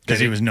afterwards. Because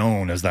he was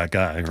known as that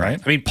guy,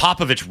 right? I mean,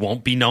 Popovich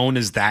won't be known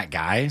as that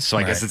guy, so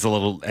I guess it's a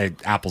little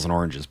apples and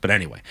oranges. But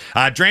anyway,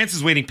 Drance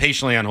is waiting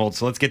patiently on hold,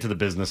 so let's get to the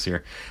business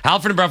here.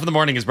 Halford and Brough in the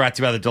Morning is brought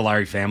to you by the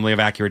Dilawri family of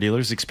Acura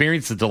dealers.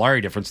 Experience the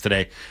Dilawri difference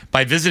today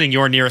by visiting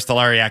your nearest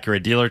Dilawri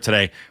Acura dealer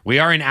today. We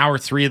are in Hour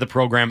 3 of the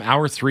program.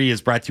 Hour 3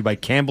 is brought to you by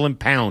Campbell &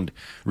 Pound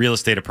Real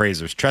Estate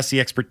Appraisers. Trust the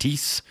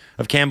expertise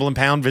of Campbell &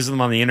 Pound. Visit them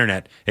on the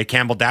internet at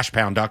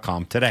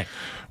campbell-pound.com today.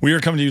 We are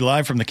coming to you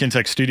live from the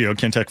Kintec studio.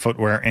 Kintec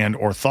Footwear and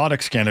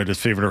Orthotics, Canada's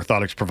favorite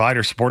orthotics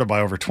provider, supported by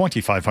over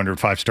 2,500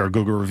 five-star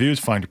Google reviews.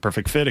 Find your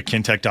perfect fit at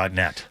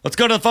kintec.net. Let's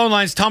go to the phone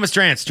lines. Thomas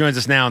Drance joins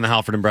us now on the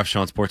Halford and Brough Show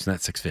on Sportsnet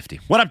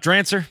 650. What up,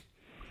 Drancer?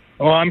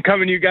 Well, I'm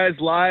coming to you guys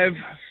live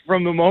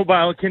from the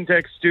mobile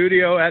Kintec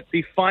studio at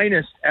the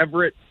finest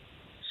Everett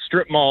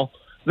strip mall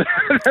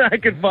that I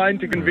could find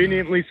to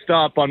conveniently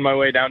stop on my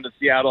way down to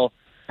Seattle.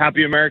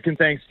 Happy American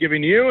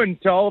Thanksgiving to you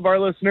and to all of our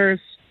listeners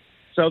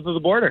south of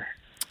the border.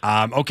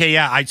 Okay,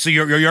 yeah. So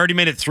you already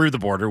made it through the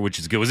border, which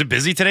is good. Was it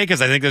busy today?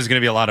 Because I think there's going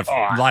to be a lot of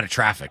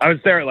traffic. I was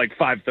there at like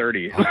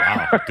 5:30. Oh,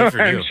 wow. Good for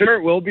you. I'm sure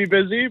it will be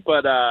busy,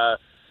 but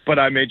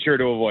I made sure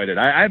to avoid it.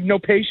 I have no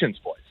patience,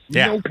 boys.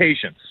 Yeah. No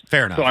patience.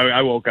 Fair enough. So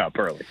I woke up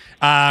early.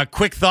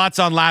 Quick thoughts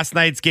on last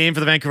night's game for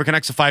the Vancouver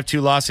Canucks, a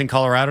 5-2 loss in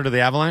Colorado to the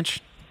Avalanche?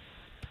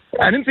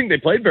 I didn't think they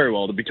played very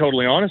well, to be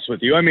totally honest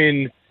with you. I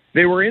mean,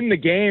 they were in the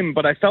game,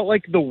 but I felt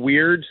like the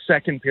weird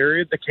second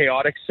period, the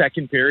chaotic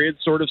second period,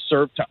 sort of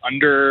served to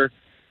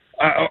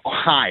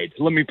hide.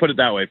 Let me put it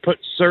that way.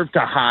 Served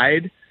to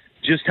hide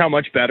just how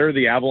much better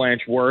the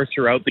Avalanche were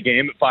throughout the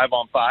game at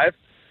 5-on-5.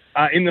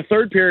 In the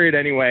third period,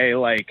 anyway,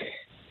 like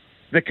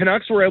the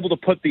Canucks were able to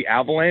put the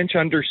Avalanche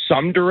under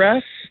some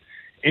duress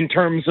in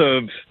terms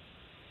of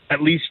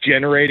at least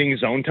generating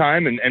zone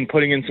time and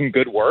putting in some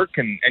good work.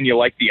 And you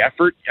like the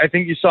effort I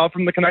think you saw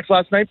from the Canucks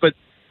last night. But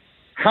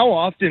how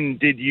often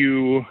did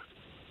you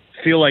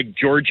feel like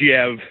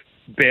Georgiev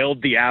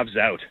bailed the Avs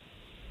out?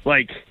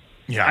 Like,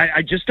 yeah.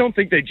 I just don't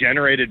think they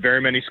generated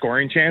very many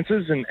scoring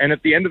chances. And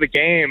at the end of the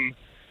game,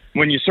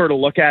 when you sort of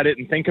look at it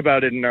and think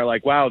about it and are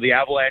like, wow, the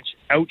Avalanche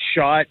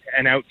outshot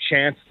and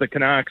outchanced the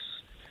Canucks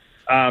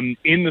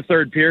in the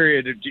third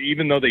period,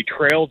 even though they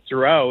trailed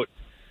throughout.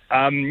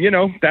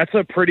 That's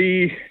a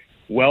pretty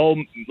well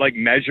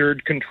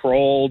measured,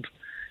 controlled.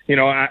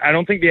 I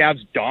don't think the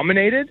Avs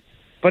dominated,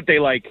 but they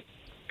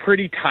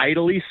pretty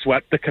tidily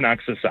swept the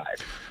Canucks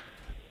aside.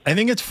 I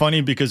think it's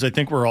funny because I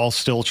think we're all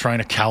still trying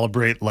to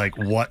calibrate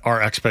what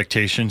our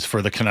expectations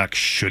for the Canucks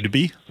should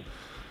be.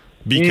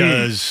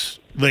 Because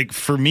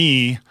for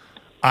me,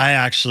 I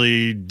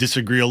actually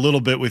disagree a little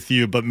bit with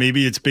you, but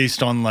maybe it's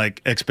based on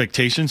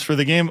expectations for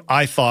the game.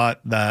 I thought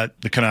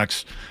that the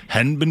Canucks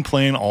hadn't been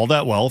playing all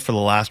that well for the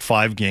last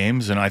 5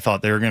 games, and I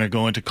thought they were going to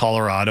go into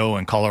Colorado,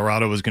 and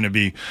Colorado was going to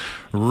be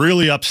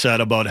really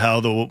upset about how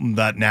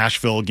that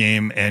Nashville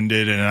game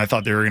ended, and I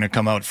thought they were going to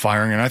come out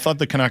firing, and I thought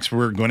the Canucks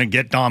were going to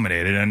get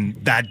dominated,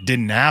 and that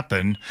didn't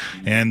happen,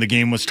 and the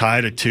game was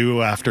tied at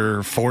 2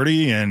 after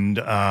 40, and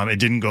it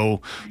didn't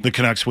go the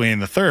Canucks' way in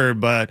the third,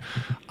 but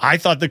I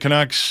thought the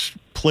Canucks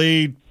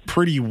played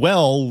pretty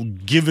well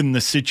given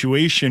the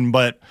situation,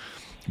 but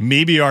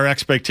maybe our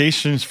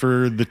expectations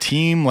for the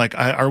team,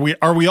 are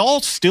we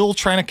all still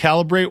trying to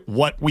calibrate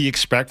what we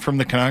expect from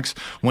the Canucks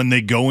when they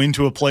go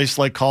into a place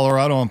like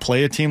Colorado and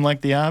play a team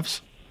like the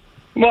Avs?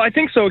 Well, I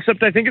think so,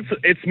 except I think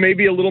it's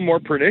maybe a little more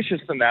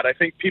pernicious than that. I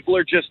think people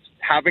are just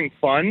having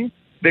fun.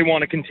 They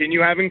want to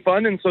continue having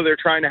fun, and so they're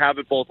trying to have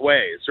it both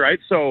ways, right?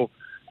 So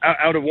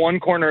out of one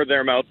corner of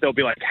their mouth, they'll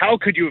be like, how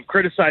could you have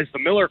criticized the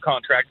Miller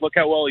contract? Look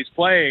how well he's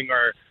playing.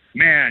 Or,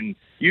 man,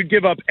 you'd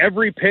give up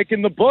every pick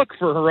in the book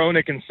for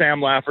Hronek and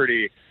Sam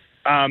Lafferty.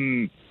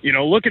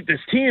 Look at this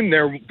team.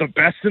 They're the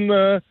best in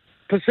the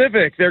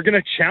Pacific. They're going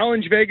to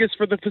challenge Vegas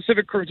for the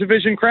Pacific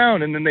Division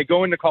crown. And then they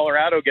go into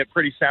Colorado, get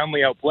pretty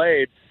soundly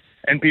outplayed.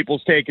 And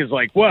people's take is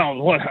well,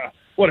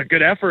 what a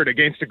good effort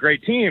against a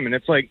great team. And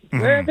it's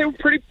they were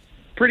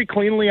pretty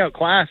cleanly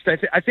outclassed.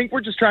 I think we're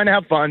just trying to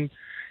have fun.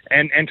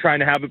 And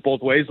trying to have it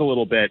both ways a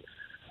little bit.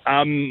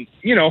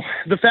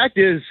 The fact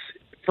is,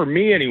 for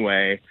me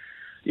anyway,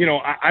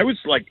 I was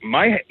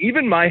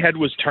my head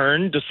was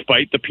turned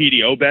despite the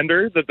PDO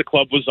bender that the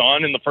club was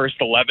on in the first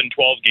 11,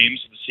 12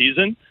 games of the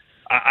season.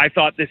 I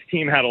thought this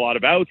team had a lot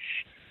of outs.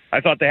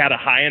 I thought they had a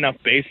high enough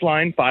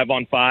baseline,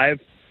 5-on-5,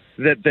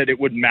 that it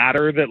would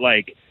matter that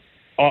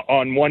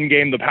on one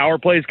game, the power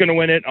play is going to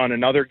win it. On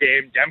another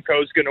game,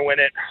 Demko is going to win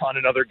it. On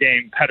another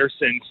game,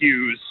 Pettersson,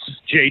 Hughes,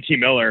 JT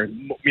Miller.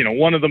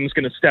 One of them is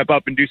going to step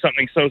up and do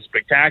something so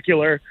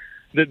spectacular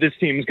that this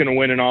team is going to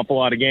win an awful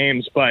lot of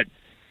games. But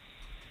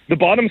the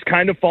bottom's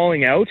kind of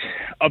falling out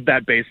of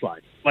that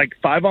baseline.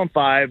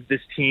 5-on-5,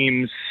 this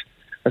team's,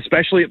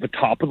 especially at the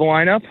top of the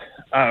lineup,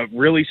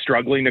 really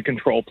struggling to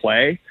control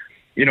play.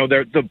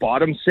 They're the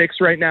bottom 6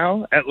 right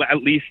now, at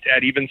least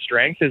at even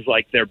strength, is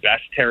their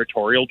best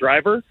territorial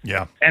driver.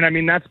 Yeah. And I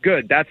mean, that's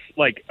good. That's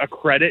a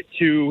credit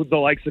to the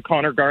likes of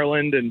Connor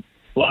Garland and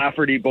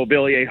Lafferty,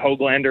 Beauvillier,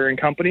 Höglander and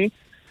company.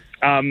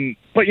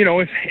 But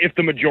if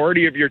the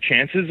majority of your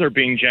chances are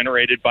being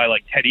generated by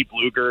Teddy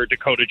Bluger,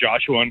 Dakota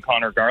Joshua and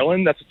Connor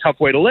Garland, that's a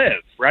tough way to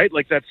live, right?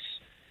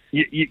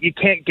 You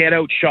can't get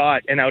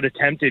outshot and out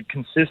attempted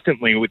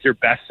consistently with your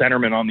best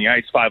centerman on the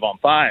ice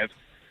 5-on-5.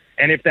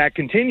 And if that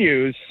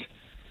continues,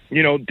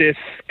 this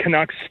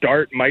Canucks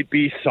start might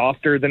be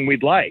softer than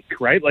we'd like,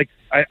 right?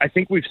 I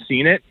think we've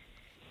seen it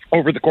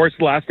over the course of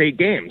the last 8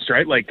 games,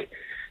 right?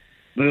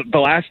 The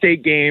last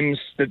 8 games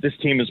that this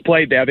team has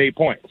played, they have 8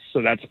 points.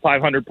 So that's a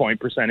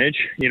 500-point percentage.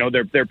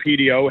 Their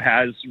PDO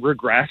has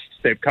regressed.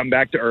 They've come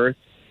back to earth.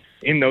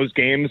 In those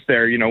games,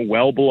 they're,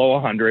 well below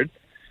 100.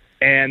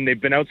 And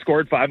they've been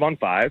outscored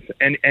 5-on-5.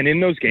 And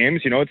in those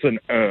games, it's an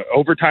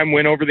overtime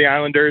win over the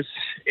Islanders.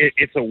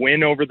 It's a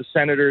win over the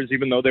Senators,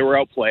 even though they were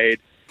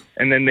outplayed.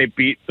 And then they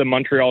beat the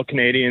Montreal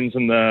Canadiens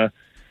and the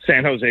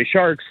San Jose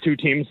Sharks, 2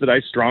 teams that I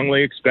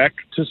strongly expect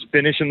to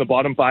finish in the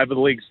bottom 5 of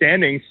the league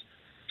standings.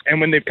 And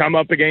when they've come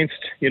up against,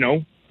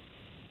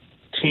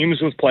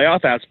 teams with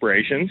playoff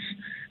aspirations,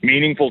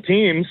 meaningful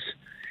teams,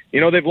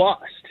 they've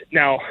lost.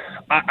 Now,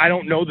 I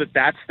don't know that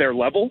that's their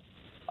level.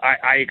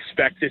 I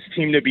expect this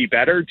team to be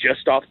better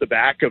just off the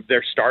back of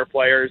their star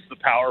players, the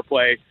power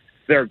play,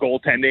 their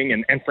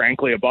goaltending, and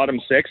frankly, a bottom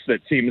 6 that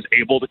seems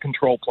able to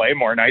control play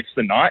more nights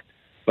than not.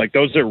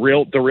 Those are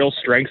the real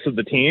strengths of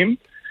the team.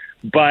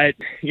 But,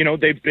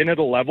 they've been at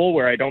a level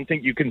where I don't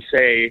think you can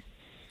say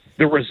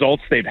the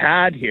results they've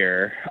had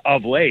here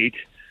of late,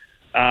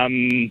 have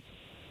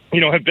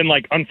been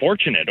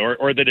unfortunate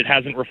or that it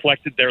hasn't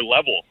reflected their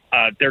level.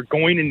 They're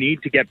going to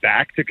need to get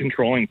back to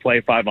controlling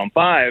play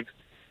 5-on-5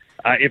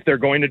 if they're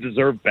going to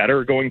deserve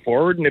better going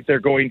forward, and if they're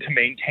going to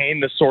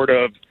maintain the sort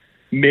of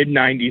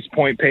mid-90s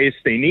point pace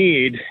they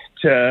need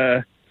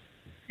to,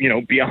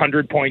 be a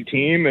 100-point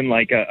team and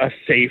a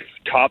safe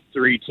top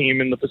 3 team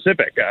in the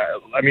Pacific.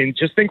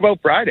 Just think about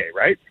Friday,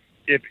 right?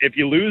 If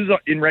you lose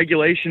in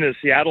regulation to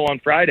Seattle on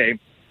Friday,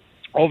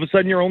 all of a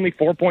sudden you're only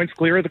 4 points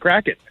clear of the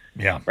Kraken.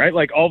 Yeah. Right?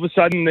 All of a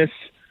sudden this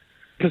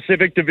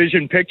Pacific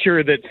Division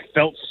picture that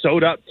felt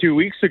sewed up 2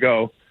 weeks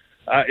ago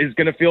is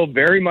going to feel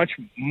very much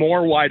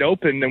more wide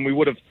open than we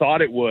would have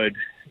thought it would,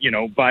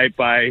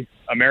 by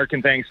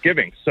American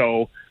Thanksgiving.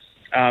 So,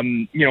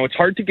 it's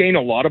hard to gain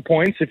a lot of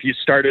points if you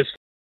start as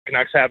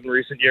Canucks have in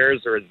recent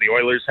years or as the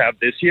Oilers have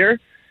this year.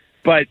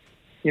 But,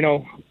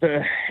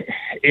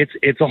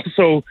 it's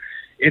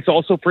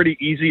also pretty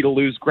easy to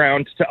lose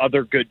ground to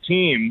other good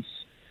teams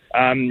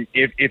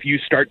if you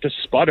start to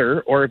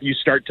sputter or if you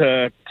start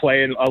to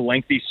play a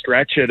lengthy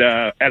stretch at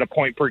a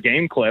point per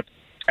game clip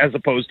as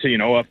opposed to,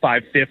 a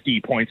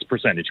 550 points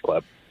percentage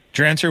clip.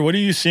 Drancer, what are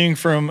you seeing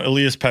from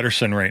Elias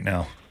Pettersson right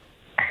now?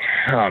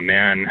 Oh,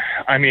 man.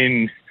 I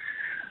mean,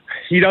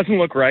 he doesn't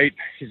look right.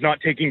 He's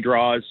not taking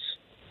draws.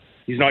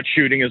 He's not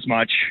shooting as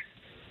much.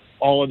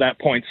 All of that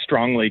points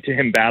strongly to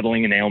him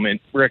battling an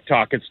ailment. Rick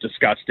Tocchet's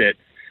discussed it.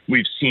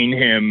 We've seen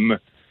him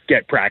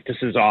get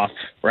practices off,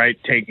 right?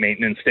 Take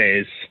maintenance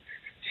days.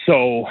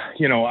 So,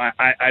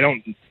 I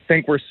don't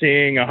think we're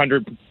seeing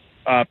 100%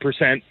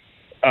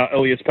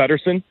 Elias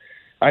Pettersson.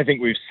 I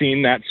think we've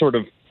seen that sort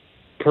of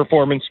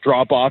performance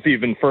drop off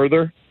even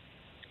further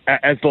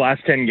as the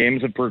last 10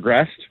 games have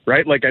progressed,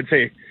 right? Like I'd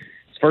say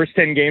his first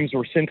 10 games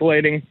were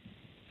scintillating.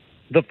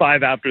 The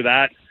 5 after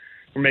that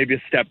were maybe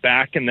a step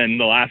back. And then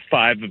the last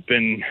 5 have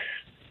been,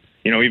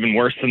 even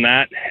worse than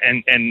that.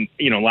 And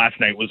last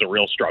night was a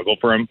real struggle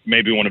for him.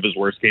 Maybe one of his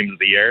worst games of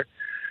the year.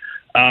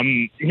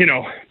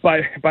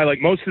 By like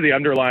most of the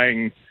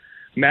underlying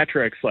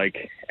metrics,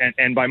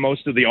 and by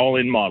most of the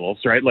all-in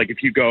models, right? Like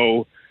if you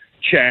go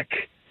check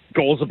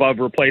goals above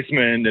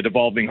replacement at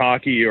Evolving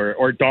Hockey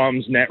or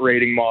Dom's net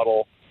rating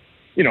model,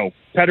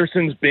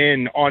 Pettersson's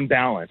been on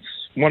balance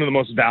one of the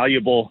most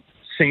valuable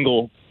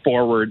single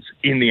forwards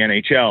in the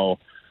NHL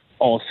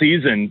all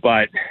season.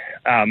 But,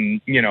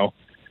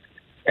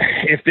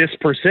 if this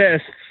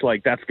persists,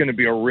 that's going to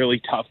be a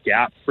really tough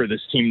gap for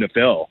this team to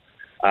fill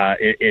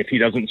if he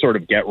doesn't sort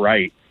of get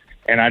right.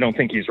 And I don't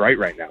think he's right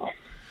now.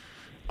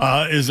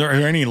 Is there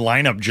any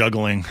lineup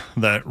juggling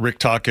that Rick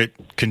Tocchet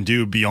can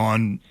do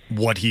beyond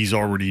what he's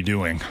already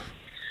doing?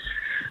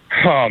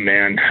 Oh,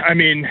 man. I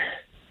mean,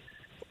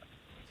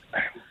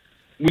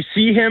 we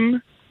see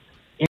him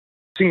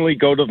increasingly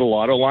go to the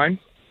lotto line.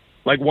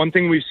 Like, one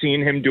thing we've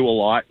seen him do a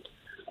lot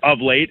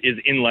of late is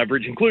in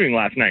leverage, including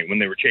last night when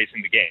they were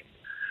chasing the game.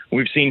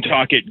 We've seen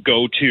Tocchet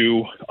go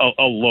to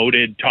a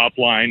loaded top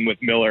line with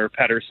Miller,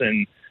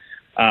 Pettersson,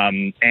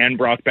 and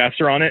Brock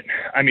Besser on it.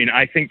 I mean,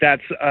 I think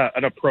that's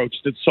an approach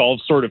that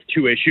solves sort of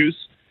 2 issues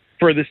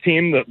for this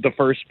team. The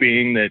first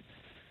being that,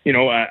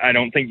 I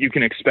don't think you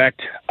can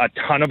expect a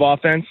ton of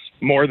offense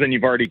more than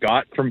you've already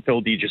got from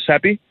Phil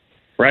DiGiuseppe,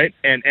 right?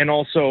 And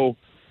also,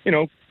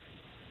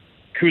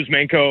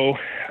 Kuzmenko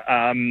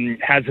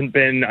hasn't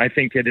been, I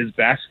think, at his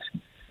best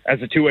as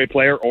a two-way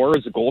player or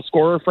as a goal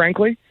scorer,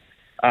 frankly,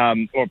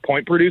 or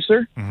point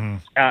producer. Mm-hmm.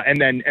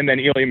 And then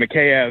Ilya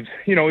Mikheyev,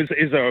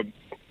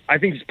 I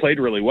think he's played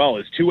really well.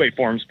 His two-way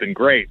form's been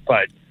great,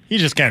 but he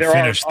just can't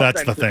finish.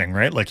 That's the thing,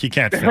 right? Like he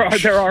can't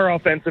finish. There are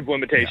offensive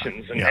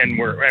limitations, and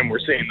we're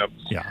seeing them.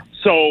 Yeah.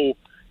 So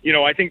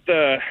I think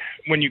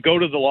when you go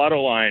to the lotto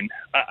line,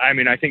 I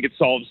mean, I think it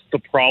solves the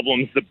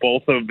problems that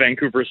both of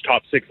Vancouver's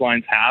top 6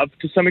 lines have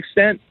to some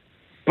extent,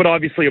 but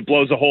obviously it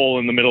blows a hole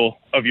in the middle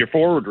of your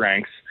forward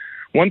ranks.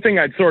 One thing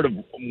I'd sort of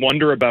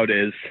wonder about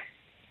is,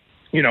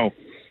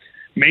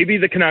 maybe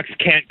the Canucks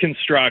can't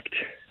construct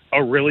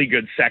a really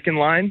good second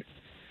line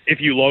if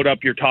you load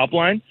up your top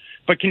line,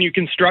 but can you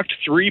construct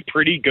 3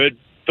 pretty good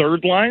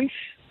third lines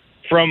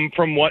from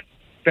what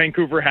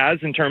Vancouver has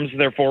in terms of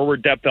their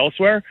forward depth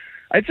elsewhere?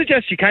 I'd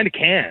suggest you kind of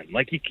can.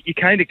 Like you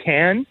kind of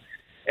can,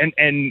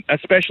 and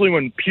especially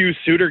when Pius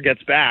Suter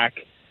gets back,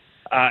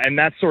 and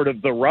that's sort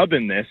of the rub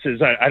in this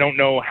is I don't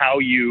know how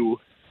you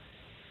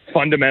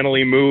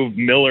fundamentally move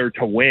Miller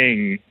to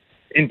wing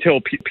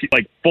until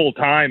full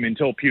time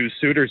until Pius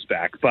Suter's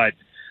back, but.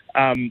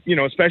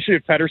 Especially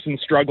if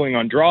Pettersson's struggling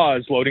on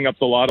draws, loading up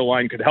the lotto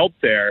line could help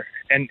there.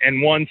 And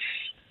once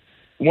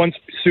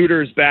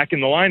Suter's back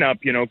in the lineup,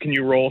 can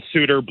you roll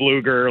Suter,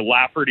 Bluger,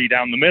 Lafferty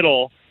down the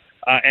middle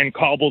and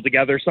cobble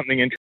together something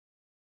interesting?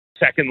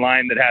 Second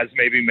line that has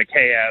maybe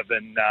Mikheyev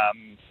and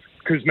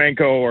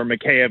Kuzmenko or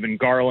Mikheyev and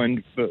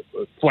Garland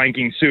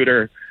flanking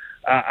Suter.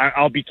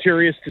 I'll be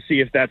curious to see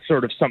if that's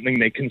sort of something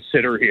they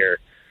consider here.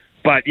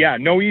 But yeah,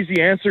 no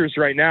easy answers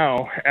right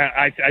now.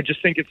 I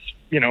just think it's,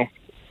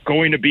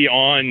 going to be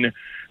on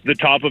the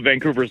top of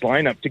Vancouver's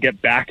lineup to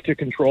get back to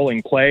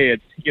controlling play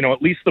at,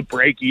 at least the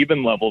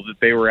break-even level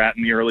that they were at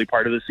in the early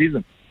part of the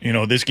season.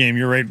 This game,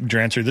 you're right,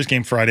 Drancer, this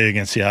game Friday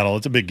against Seattle,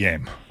 it's a big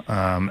game.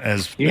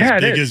 As big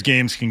as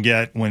games can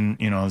get when,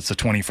 it's the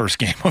 21st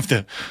game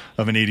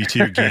of an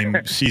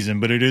 82-game season.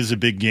 But it is a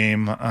big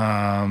game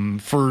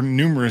for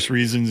numerous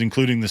reasons,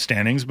 including the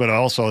standings, but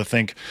also I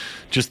think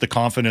just the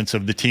confidence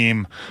of the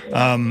team.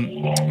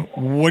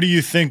 What do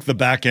you think the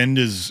back end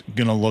is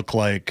going to look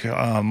like?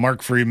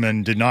 Mark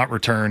Friedman did not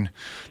return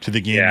to the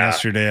game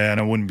yesterday,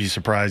 and I wouldn't be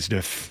surprised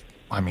if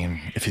I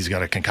mean, if he's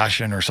got a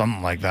concussion or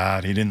something like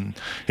that, he didn't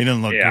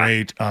look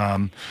great.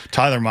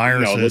 Tyler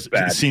Myers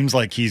it seems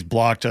like he's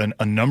blocked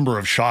a number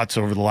of shots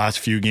over the last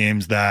few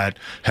games that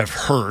have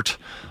hurt.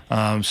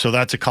 So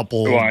that's a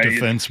couple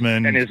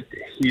defensemen. And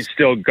he's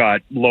still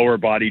got lower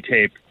body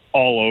tape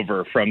all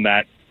over from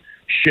that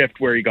shift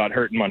where he got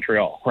hurt in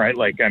Montreal, right?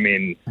 Like, I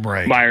mean,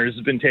 Myers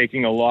has been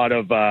taking a lot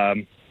of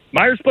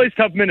Myers plays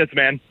tough minutes,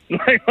 man.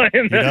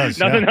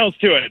 Nothing else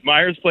to it.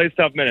 Myers plays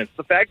tough minutes.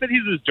 The fact that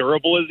he's as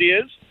durable as he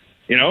is,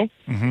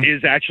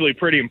 is actually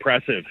pretty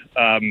impressive.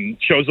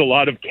 Shows a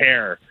lot of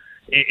care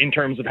in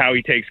terms of how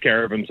he takes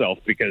care of himself,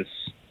 because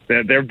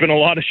there have been a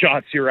lot of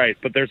shots, you're right,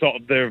 but there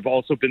have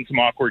also been some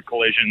awkward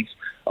collisions,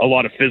 a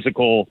lot of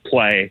physical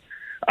play.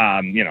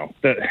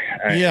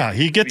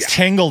 He gets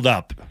tangled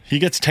up. He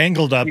gets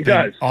tangled up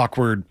in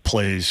awkward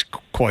plays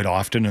quite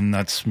often, and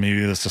that's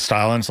the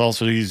style. And it's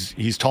also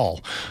he's tall,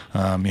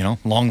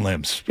 long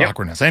limbs,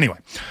 awkwardness. Anyway,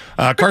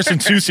 Carson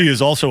Soucy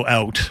is also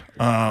out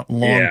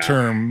long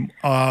term.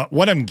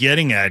 What I'm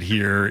getting at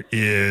here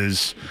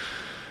is,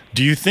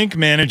 do you think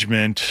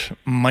management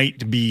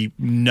might be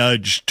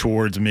nudged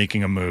towards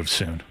making a move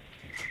soon?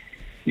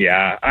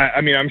 Yeah,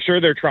 I mean, I'm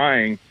sure they're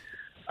trying.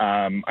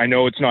 I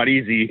know it's not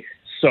easy.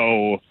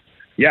 So,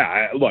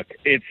 look,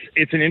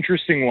 it's an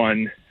interesting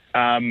one.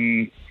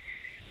 On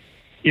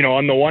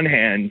the one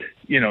hand,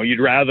 you'd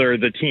rather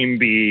the team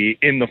be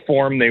in the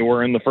form they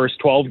were in the first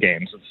 12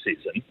 games of the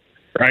season,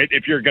 right?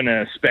 If you're going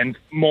to spend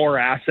more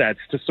assets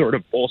to sort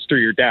of bolster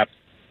your depth.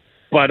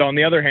 But on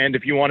the other hand,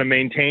 if you want to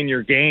maintain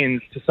your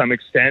gains to some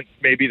extent,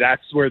 maybe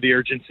that's where the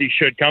urgency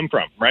should come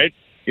from, right?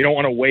 You don't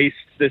want to waste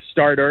this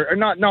start or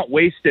not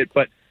waste it,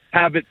 but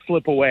have it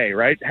slip away,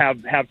 right?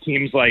 Have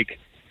teams like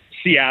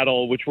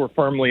Seattle, which were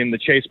firmly in the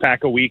chase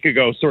pack a week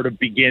ago, sort of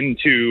begin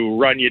to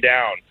run you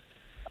down.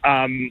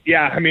 I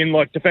mean,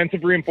 look,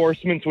 defensive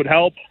reinforcements would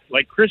help.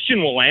 Like Christian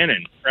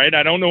Wolanin, right?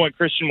 I don't know what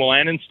Christian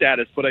Wolanin's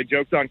status, but I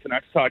joked on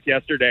Canucks Talk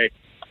yesterday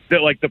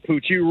that like the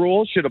Poochie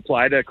rule should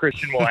apply to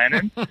Christian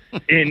Wolanin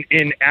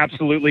in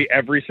absolutely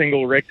every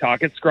single Rick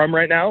Tocchet scrum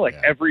right now. Like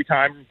every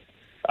time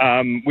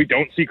we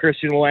don't see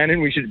Christian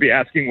Wolanin, we should be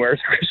asking,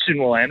 where's Christian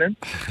Wolanin?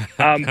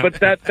 But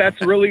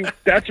that's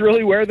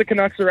really where the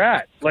Canucks are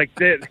at. Like,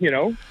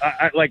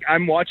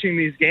 I'm watching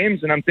these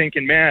games and I'm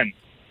thinking, man,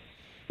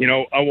 a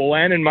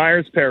Wolanin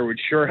Myers pair would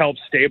sure help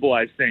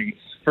stabilize things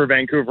for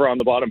Vancouver on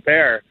the bottom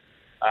pair.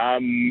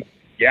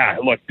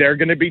 Look, they're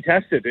going to be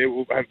tested.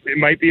 It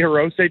might be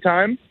Hirose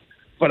time,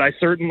 but I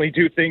certainly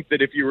do think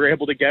that if you were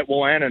able to get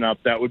Wolanin up,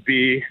 that would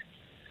be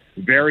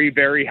very,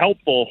 very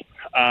helpful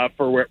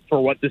for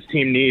what this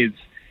team needs.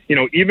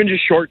 Even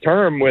just short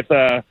term with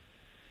a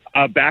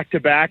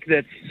back-to-back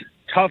that's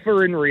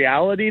tougher in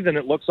reality than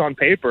it looks on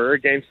paper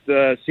against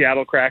the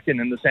Seattle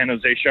Kraken and the San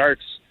Jose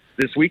Sharks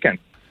this weekend.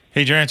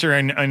 Hey,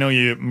 Janser, I know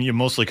you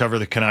mostly cover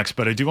the Canucks,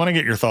 but I do want to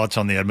get your thoughts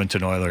on the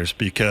Edmonton Oilers,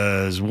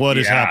 because what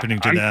is happening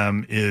to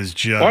them is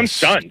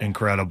just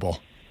incredible.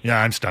 Yeah,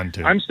 I'm stunned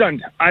too. I'm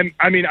stunned.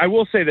 I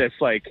will say this,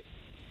 like,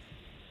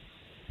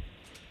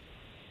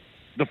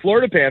 the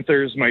Florida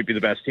Panthers might be the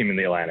best team in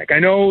the Atlantic. I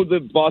know the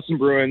Boston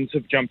Bruins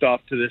have jumped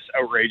off to this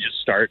outrageous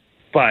start,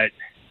 but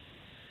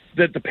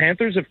that the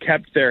Panthers have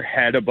kept their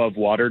head above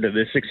water to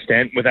this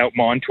extent without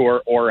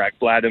Montour or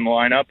Ekblad in the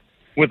lineup,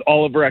 with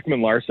Oliver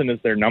Ekman-Larsson as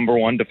their number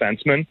one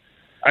defenseman.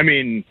 I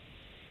mean,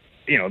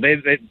 they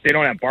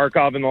don't have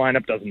Barkov in the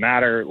lineup, doesn't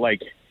matter.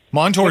 Like,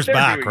 Montour's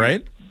back,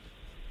 right?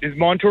 Is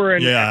Montour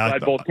and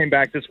Ekblad both came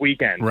back this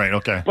weekend. Right,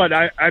 okay. But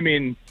I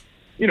mean,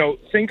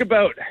 think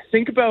about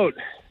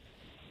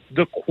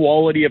the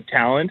quality of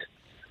talent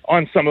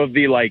on some of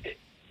the like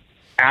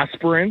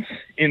aspirants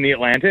in the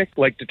Atlantic,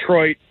 like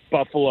Detroit,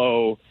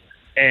 Buffalo,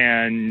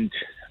 and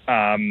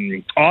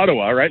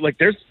Ottawa, right? Like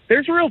there's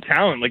real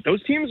talent. Like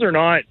those teams are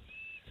not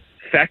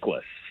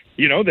feckless.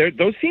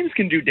 Those teams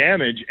can do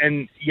damage,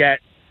 and yet,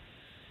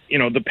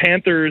 the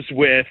Panthers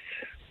with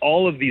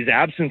all of these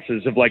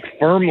absences have like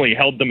firmly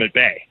held them at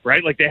bay,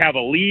 right? Like they have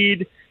a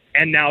lead,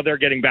 and now they're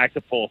getting back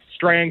to full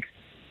strength.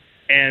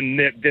 And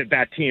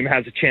that team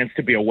has a chance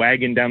to be a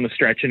wagon down the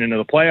stretch and into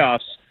the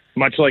playoffs,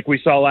 much like we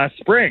saw last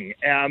spring.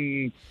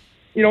 And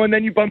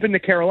then you bump into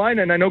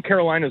Carolina, and I know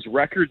Carolina's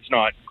record's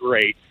not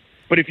great,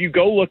 but if you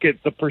go look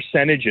at the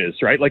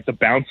percentages, right, like the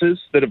bounces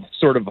that have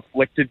sort of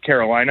afflicted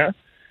Carolina,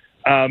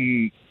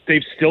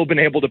 they've still been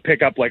able to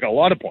pick up like a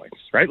lot of points,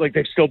 right? Like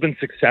they've still been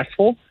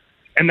successful.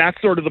 And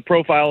that's sort of the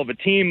profile of a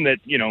team that,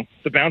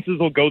 the bounces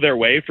will go their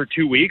way for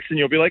 2 weeks, and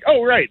you'll be like,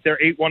 oh, right, they're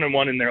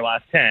 8-1-1 in their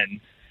last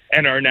 10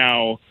 and are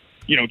now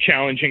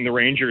challenging the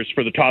Rangers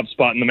for the top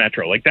spot in the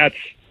Metro. Like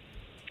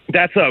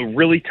that's a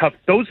really tough,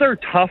 those are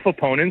tough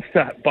opponents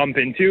to bump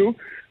into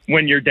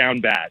when you're down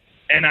bad.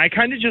 And I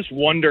kind of just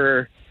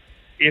wonder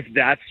if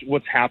that's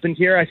what's happened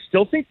here. I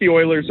still think the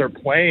Oilers are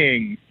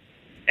playing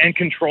and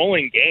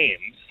controlling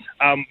games.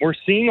 We're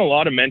seeing a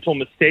lot of mental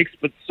mistakes,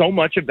 but so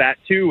much of that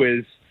too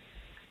is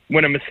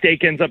when a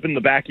mistake ends up in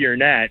the back of your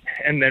net,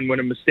 and then when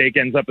a mistake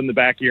ends up in the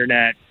back of your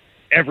net,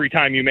 every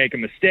time you make a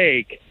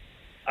mistake,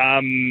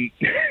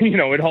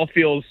 it all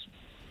feels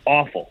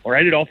awful,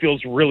 right? It all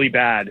feels really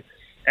bad.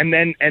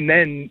 And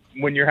then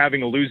when you're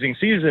having a losing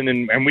season,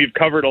 and we've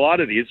covered a lot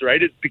of these,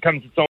 right? It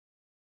becomes its own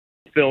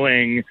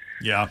filling,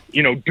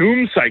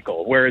 doom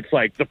cycle where it's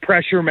like the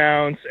pressure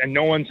mounts and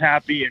no one's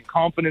happy and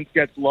confidence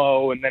gets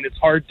low, and then it's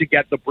hard to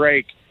get the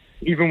break,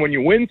 even when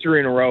you win 3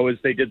 in a row, as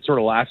they did sort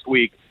of last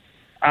week.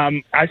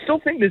 I still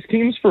think this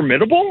team's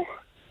formidable.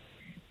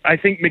 I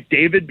think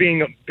McDavid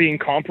being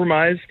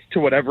compromised to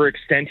whatever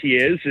extent he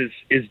is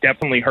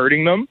definitely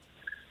hurting them.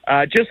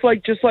 Just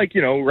like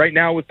right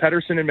now with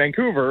Pettersson in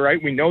Vancouver,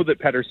 right? We know that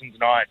Pettersson's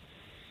not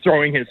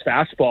throwing his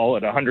fastball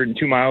at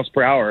 102 miles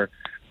per hour.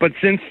 But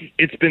since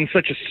it's been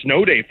such a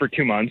snow day for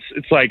 2 months,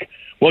 it's like,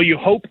 well, you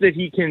hope that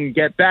he can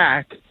get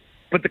back.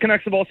 But the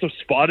Canucks have also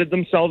spotted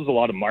themselves a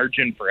lot of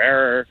margin for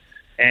error,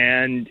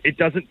 and it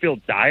doesn't feel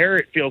dire.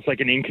 It feels like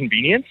an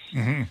inconvenience.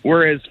 Mm-hmm.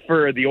 Whereas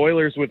for the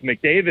Oilers with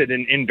McDavid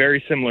in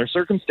very similar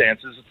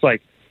circumstances, it's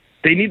like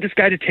they need this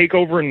guy to take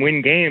over and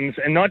win games,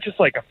 and not just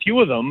like a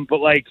few of them,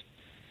 but like,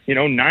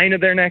 9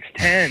 of their next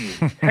 10,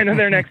 10 of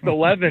their next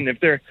 11.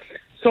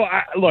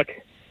 Look,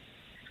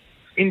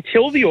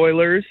 until the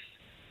Oilers,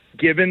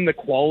 given the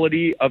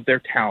quality of their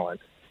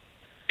talent,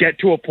 get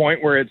to a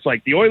point where it's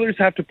like the Oilers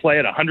have to play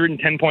at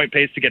 110-point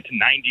pace to get to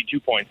 92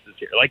 points this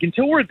year. Like,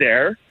 until we're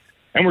there,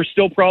 and we're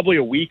still probably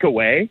a week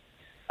away,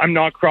 I'm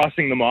not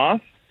crossing them off,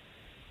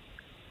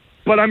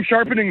 but I'm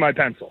sharpening my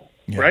pencil,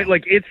 right?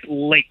 Like, it's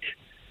late.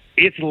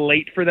 It's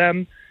late for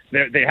them.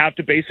 They have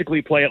to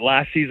basically play at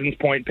last season's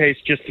point pace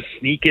just to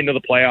sneak into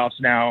the playoffs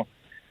now.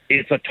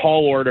 It's a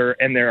tall order,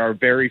 and there are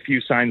very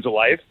few signs of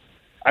life.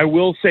 I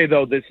will say,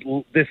 though, this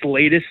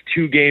latest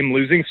 2-game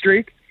losing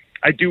streak,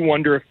 I do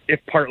wonder if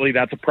partly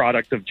that's a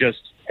product of just,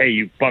 hey,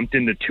 you bumped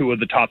into 2 of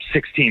the top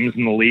 6 teams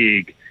in the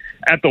league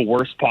at the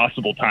worst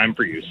possible time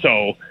for you.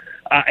 So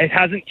it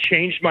hasn't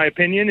changed my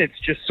opinion. It's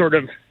just sort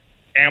of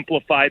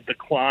amplified the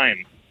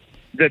climb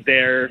that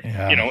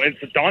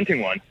it's a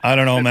daunting one. I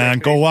don't know, man.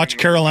 Go watch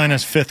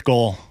Carolina's 5th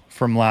goal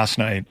from last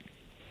night.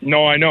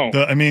 No, I know.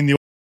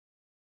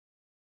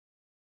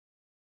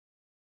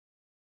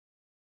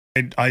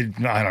 I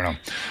don't know.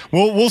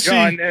 We'll see.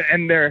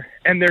 And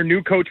their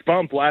new coach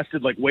bump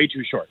lasted like way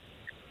too short.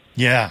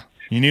 Yeah,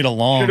 you need a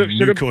long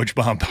new coach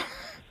bump.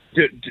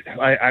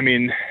 I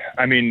mean,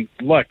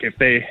 look, if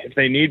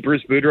they need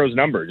Bruce Boudreau's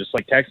number, just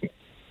like text me.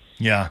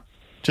 Yeah,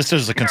 just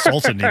as a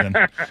consultant even.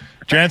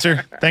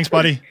 Janser, thanks,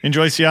 buddy.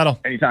 Enjoy Seattle.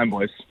 Anytime,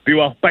 boys. Be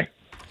well. Bye.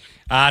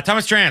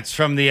 Thomas Drance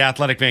from the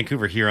Athletic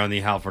Vancouver here on the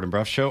Halford and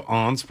Brough Show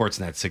on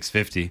Sportsnet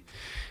 650.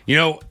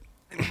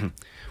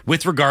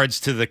 With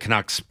regards to the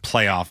Canucks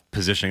playoff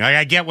positioning,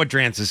 I get what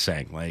Drance is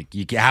saying. Like,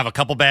 you have a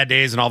couple bad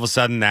days, and all of a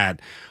sudden that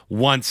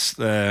once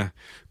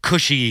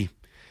cushy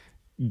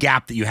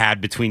gap that you had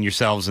between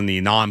yourselves and the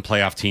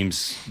non-playoff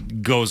teams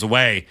goes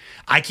away.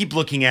 I keep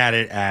looking at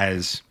it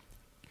as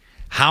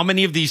how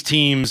many of these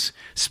teams,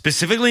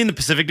 specifically in the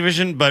Pacific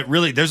Division, but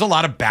really there's a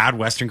lot of bad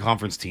Western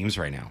Conference teams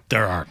right now.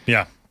 There are,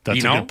 yeah.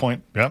 That's a good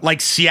point. Yeah.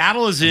 Like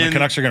Seattle is in. The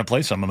Canucks are going to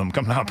play some of them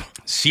coming up.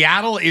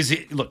 Seattle's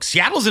in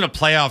a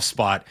playoff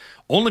spot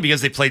only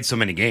because they played so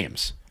many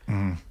games.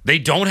 Mm. They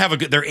don't have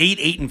they're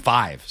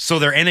 8-5. So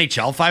they're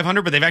NHL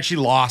 500, but they've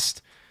actually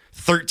lost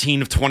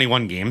 13 of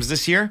 21 games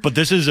this year. But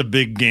this is a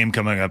big game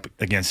coming up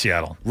against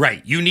Seattle.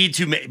 Right. You need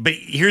to, but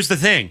here's the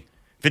thing.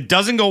 If it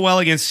doesn't go well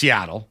against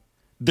Seattle,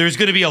 there's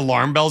going to be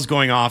alarm bells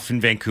going off in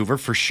Vancouver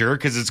for sure,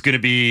 because it's going to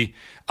be,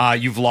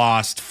 you've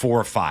lost 4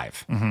 or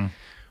 5. Mm-hmm.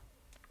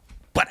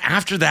 But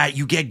after that,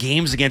 you get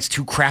games against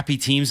 2 crappy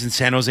teams in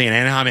San Jose and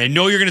Anaheim. And I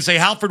know you're going to say,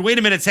 Halford, wait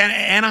a minute.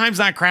 Anaheim's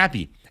not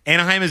crappy.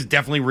 Anaheim has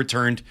definitely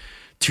returned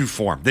to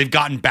form. They've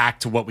gotten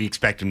back to what we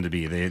expect them to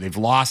be. They've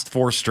lost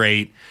 4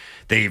 straight.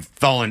 They've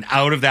fallen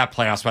out of that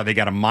playoff spot. They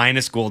got a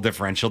minus goal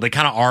differential. They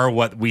kind of are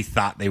what we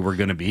thought they were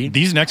going to be.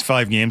 These next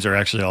 5 games are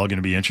actually all going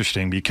to be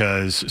interesting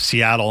because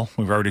Seattle,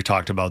 we've already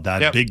talked about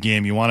that. Big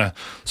game. You want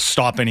to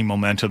stop any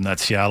momentum that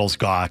Seattle's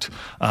got.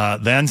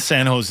 Then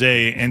San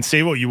Jose, and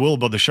say what you will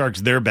about the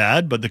Sharks, they're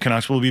bad, but the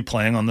Canucks will be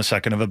playing on the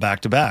second of a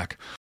back-to-back.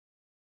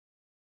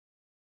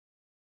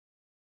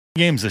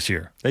 Games this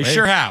year. They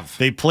sure have.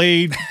 They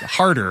played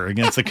harder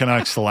against the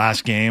Canucks the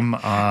last game.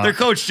 Their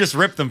coach just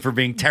ripped them for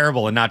being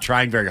terrible and not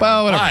trying very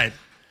hard. But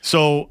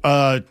so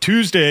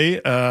Tuesday,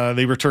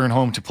 they return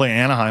home to play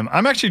Anaheim.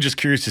 I'm actually just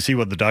curious to see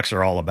what the Ducks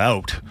are all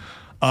about.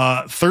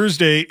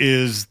 Thursday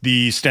is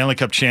the Stanley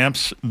Cup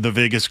champs, the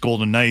Vegas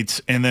Golden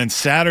Knights. And then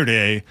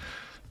Saturday,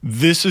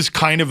 this is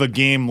kind of a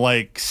game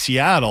like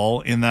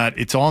Seattle in that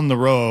it's on the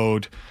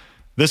road.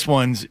 This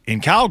one's in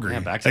Calgary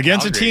against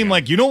Calgary, a team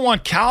like you don't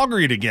want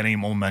Calgary to get any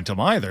momentum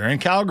either. And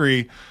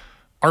Calgary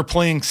are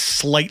playing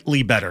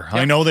slightly better. Yep.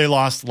 I know they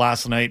lost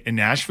last night in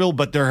Nashville,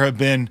 but there have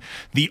been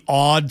the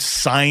odd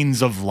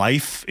signs of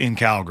life in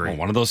Calgary. Well,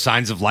 one of those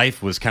signs of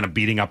life was kind of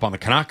beating up on the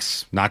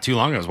Canucks not too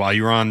long ago. It was while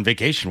you were on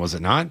vacation, was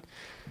it not?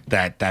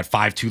 That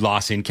 5-2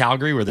 loss in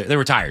Calgary where they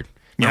were tired.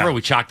 Remember,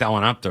 we chalked that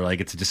one up. They're like,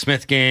 it's a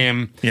DeSmith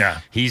game.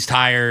 Yeah. He's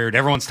tired.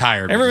 Everyone's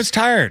tired. Everyone's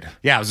tired.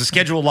 Yeah, it was a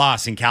scheduled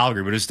loss in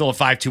Calgary, but it was still a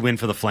 5-2 win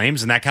for the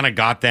Flames, and that kind of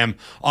got them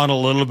on a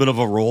little bit of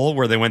a roll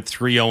where they went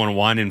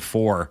 3-0-1 in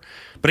 4.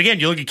 But again,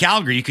 you look at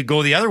Calgary, you could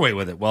go the other way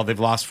with it. Well, they've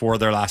lost 4 of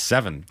their last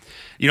 7.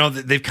 You know,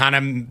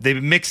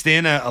 they've mixed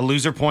in a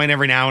loser point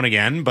every now and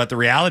again, but the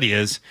reality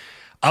is,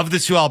 of the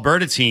 2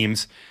 Alberta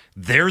teams,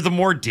 they're the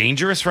more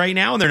dangerous right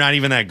now, and they're not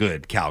even that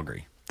good,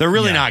 Calgary. They're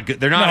really not good.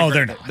 They're not. No,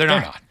 they're not.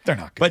 They're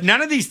not good. But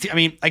none of these, I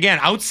mean, again,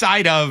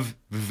 outside of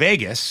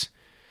Vegas,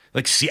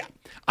 like,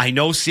 I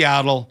know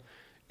Seattle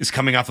is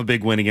coming off a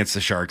big win against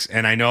the Sharks,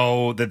 and I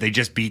know that they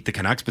just beat the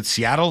Canucks, but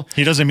Seattle...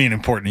 He doesn't mean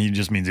important. He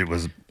just means it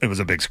was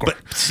a big score.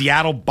 But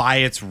Seattle, by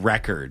its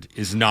record,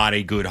 is not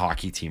a good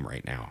hockey team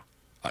right now.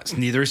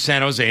 Neither is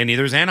San Jose, and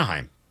neither is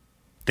Anaheim.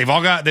 They've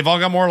all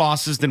got more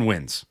losses than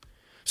wins.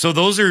 So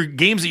those are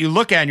games that you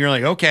look at, and you're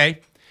like,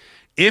 okay,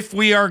 if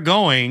we are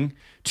going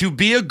to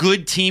be a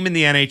good team in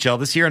the NHL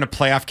this year and a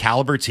playoff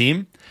caliber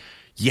team,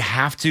 you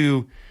have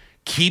to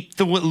keep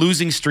the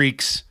losing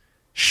streaks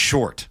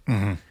short.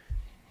 Mm-hmm.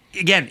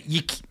 Again,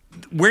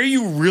 where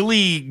you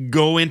really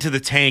go into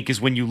the tank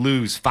is when you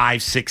lose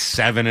 5, 6,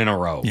 7 in a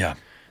row. Yeah.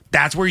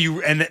 That's where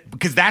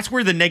because that's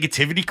where the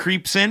negativity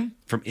creeps in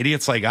from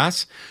idiots like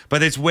us,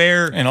 but it's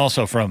where... And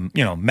also from,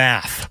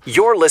 math.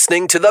 You're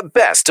listening to the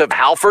best of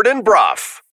Halford and Brough.